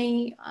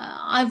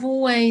 I've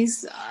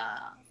always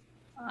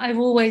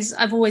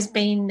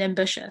been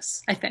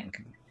ambitious. I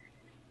think.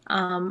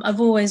 I've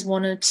always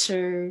wanted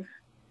to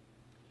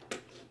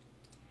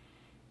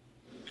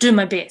do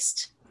my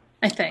best.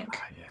 I think.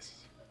 Yes.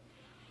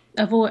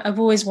 I've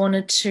always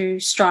wanted to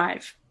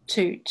strive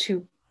to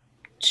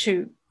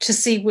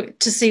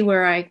see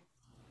where I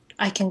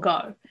can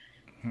go.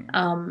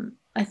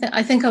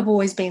 I think I've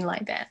always been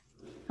like that.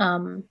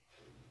 I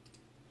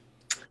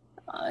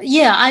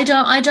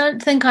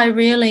don't think I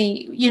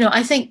really,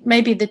 I think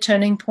maybe the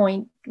turning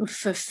point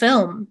for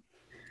film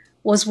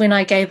was when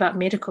I gave up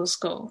medical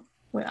school.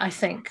 I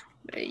think,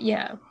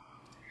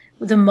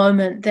 the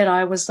moment that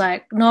I was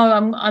like,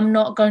 no, I'm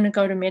not going to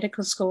go to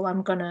medical school.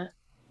 I'm gonna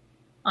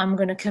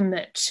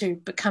commit to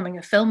becoming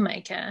a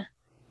filmmaker.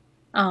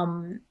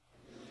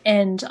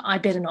 And I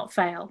better not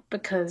fail,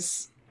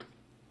 because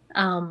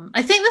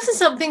I think this is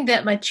something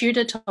that my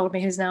tutor told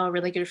me, who's now a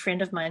really good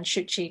friend of mine,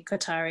 Shuchi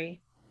Kotari.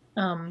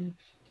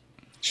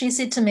 She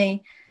said to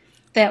me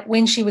that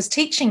when she was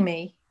teaching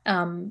me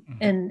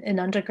in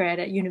undergrad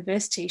at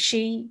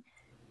university,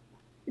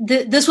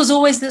 this was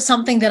always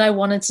something that I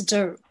wanted to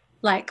do.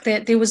 Like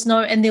that, there was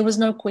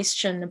no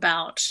question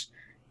about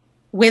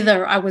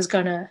whether I was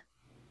going to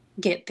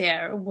get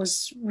there. It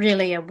was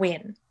really a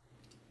when.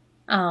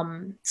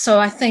 So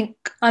I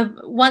think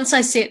once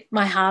I set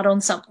my heart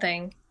on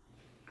something,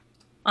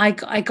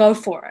 I go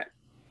for it,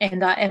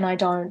 and I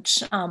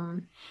don't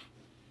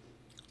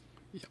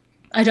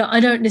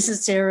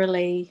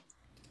necessarily.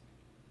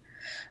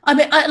 I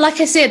mean, like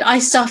I said, I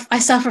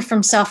suffer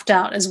from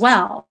self-doubt as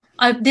well.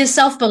 There's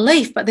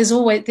self-belief, but there's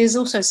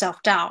also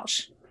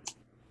self-doubt.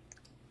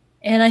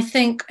 And I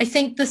think the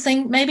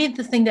thing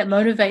that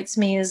motivates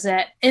me is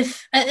that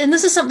and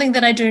this is something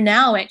that I do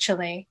now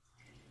actually.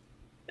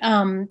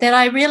 That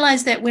I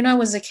realized that when I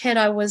was a kid,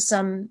 I was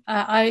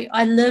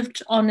I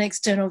lived on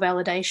external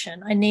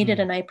validation. I needed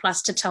an A+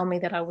 to tell me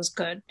that I was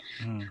good.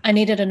 I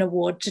needed an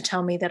award to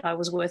tell me that I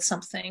was worth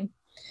something.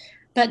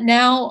 But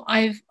now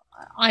I've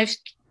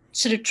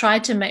sort of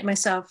tried to make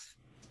myself,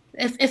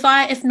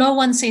 if no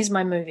one sees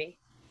my movie,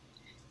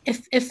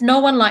 if no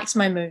one likes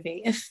my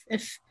movie,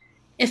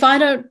 if I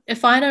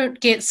don't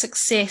get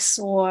success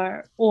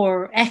or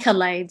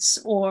accolades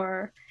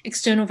or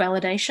external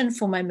validation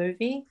for my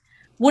movie,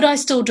 would I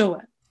still do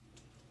it?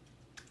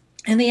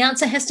 And the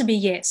answer has to be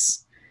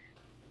yes.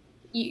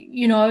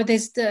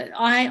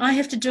 I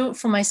have to do it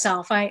for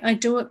myself. I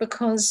do it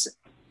because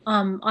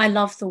I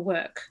love the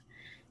work,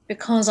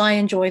 because I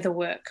enjoy the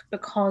work,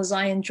 because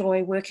I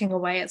enjoy working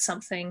away at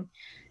something,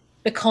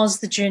 because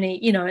the journey,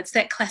 it's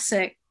that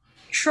classic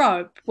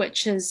trope,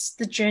 which is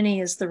the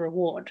journey is the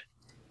reward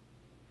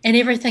and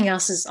everything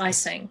else is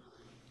icing.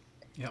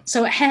 Yep.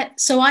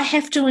 So I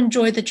have to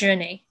enjoy the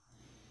journey.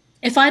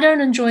 If I don't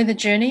enjoy the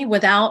journey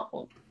without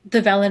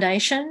the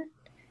validation,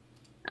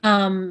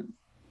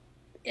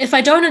 if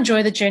I don't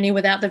enjoy the journey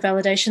without the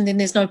validation, then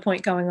there's no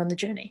point going on the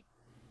journey.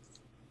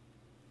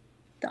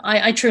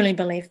 I truly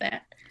believe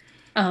that.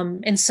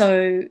 And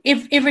so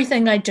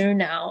everything I do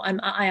now,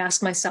 I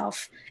ask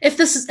myself, if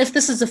this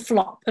is a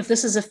flop, if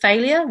this is a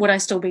failure, would I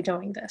still be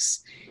doing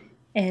this?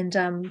 And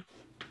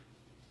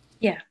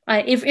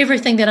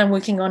everything that I'm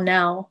working on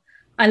now,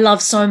 I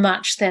love so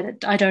much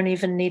that I don't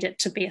even need it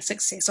to be a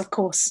success. Of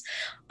course,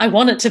 I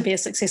want it to be a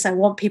success. I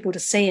want people to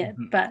see it,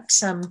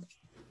 but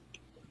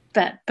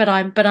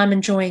I'm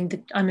enjoying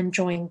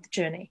the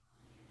journey.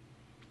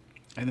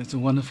 And it's a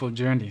wonderful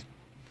journey.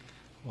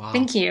 Wow.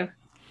 Thank you.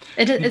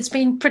 It's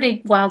been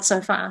pretty wild so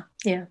far.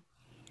 Yeah.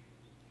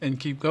 And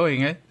keep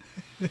going, eh?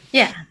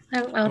 Yeah,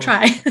 I'll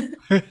try.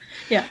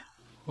 Yeah.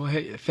 Well,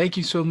 hey, thank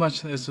you so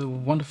much. It's a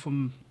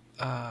wonderful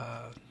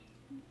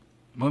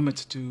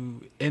moment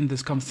to end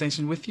this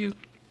conversation with you.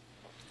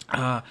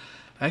 I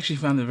actually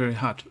found it very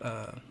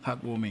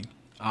heartwarming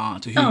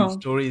to hear your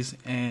stories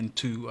and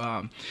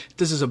to.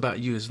 This is about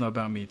you. It's not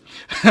about me.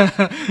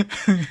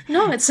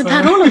 No, it's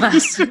about all of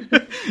us.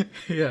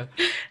 Yeah.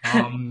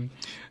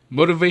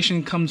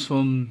 Motivation comes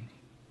from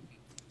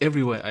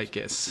everywhere, I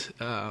guess,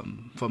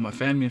 from my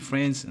family and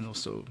friends, and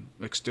also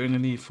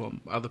externally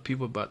from other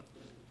people, but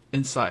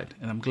inside.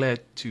 And I'm glad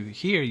to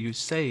hear you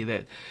say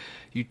that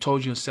you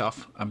told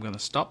yourself, I'm going to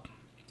stop.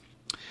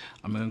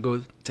 I'm going to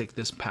go take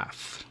this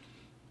path.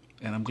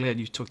 And I'm glad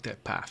you took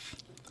that path.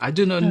 I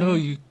do not know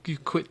you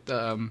quit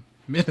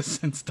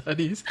medicine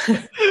studies.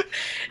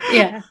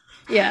 Yeah.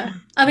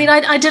 I mean,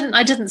 I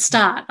didn't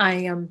start.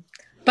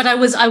 But I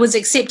was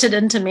accepted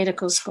into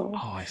medical school.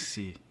 Oh, I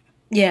see.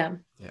 Yeah.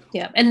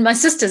 And my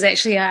sisters,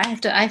 actually, I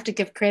have to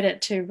give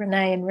credit to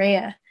Renee and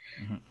Rhea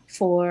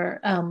for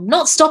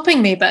not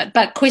stopping me, but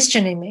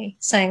questioning me,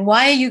 saying,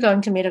 "Why are you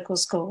going to medical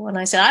school?" And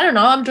I said, "I don't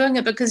know. I'm doing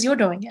it because you're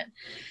doing it."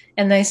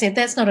 And they said,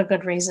 "That's not a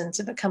good reason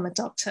to become a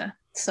doctor."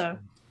 So,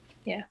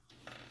 yeah.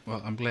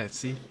 Well, I'm glad.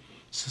 See,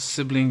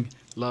 sibling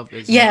love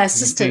is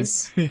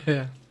sisters.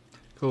 Yeah,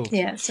 cool.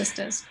 Yeah,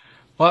 sisters.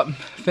 Well,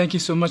 thank you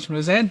so much,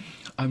 Roseanne.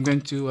 I'm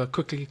going to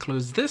quickly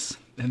close this,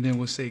 and then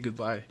we'll say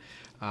goodbye.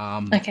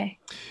 Okay.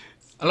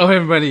 Aloha,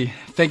 everybody.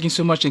 Thank you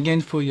so much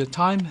again for your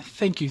time.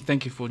 Thank you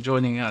for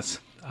joining us.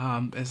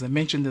 As I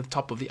mentioned at the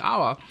top of the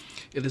hour,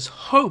 it is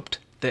hoped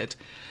that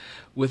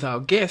with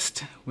our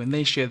guest, when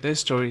they share their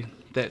story,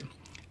 that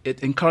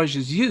it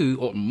encourages you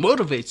or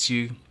motivates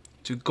you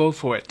to go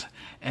for it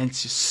and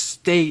to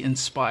stay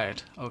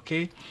inspired,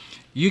 okay?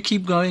 You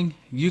keep going.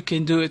 You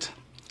can do it.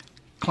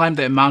 Climb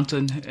that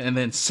mountain and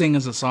then sing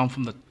us a song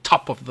from the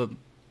top of the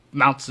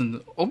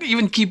mountain, or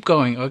even keep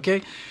going,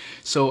 okay?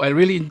 So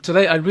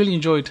today I really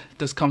enjoyed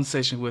this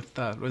conversation with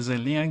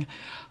Roseanne Liang.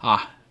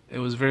 It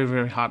was very,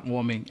 very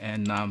heartwarming.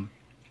 And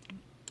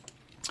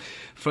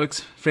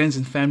folks, friends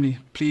and family,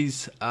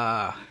 please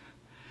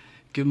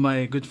give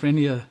my good friend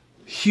here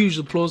a huge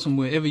applause from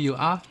wherever you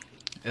are.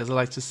 As I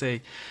like to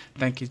say,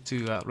 thank you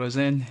to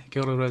Roseanne.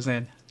 Kia ora,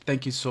 Roseanne.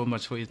 Thank you so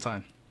much for your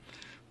time.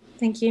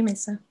 Thank you,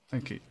 Mesa.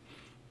 Thank you.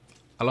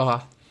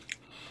 Aloha.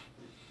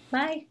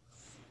 Bye.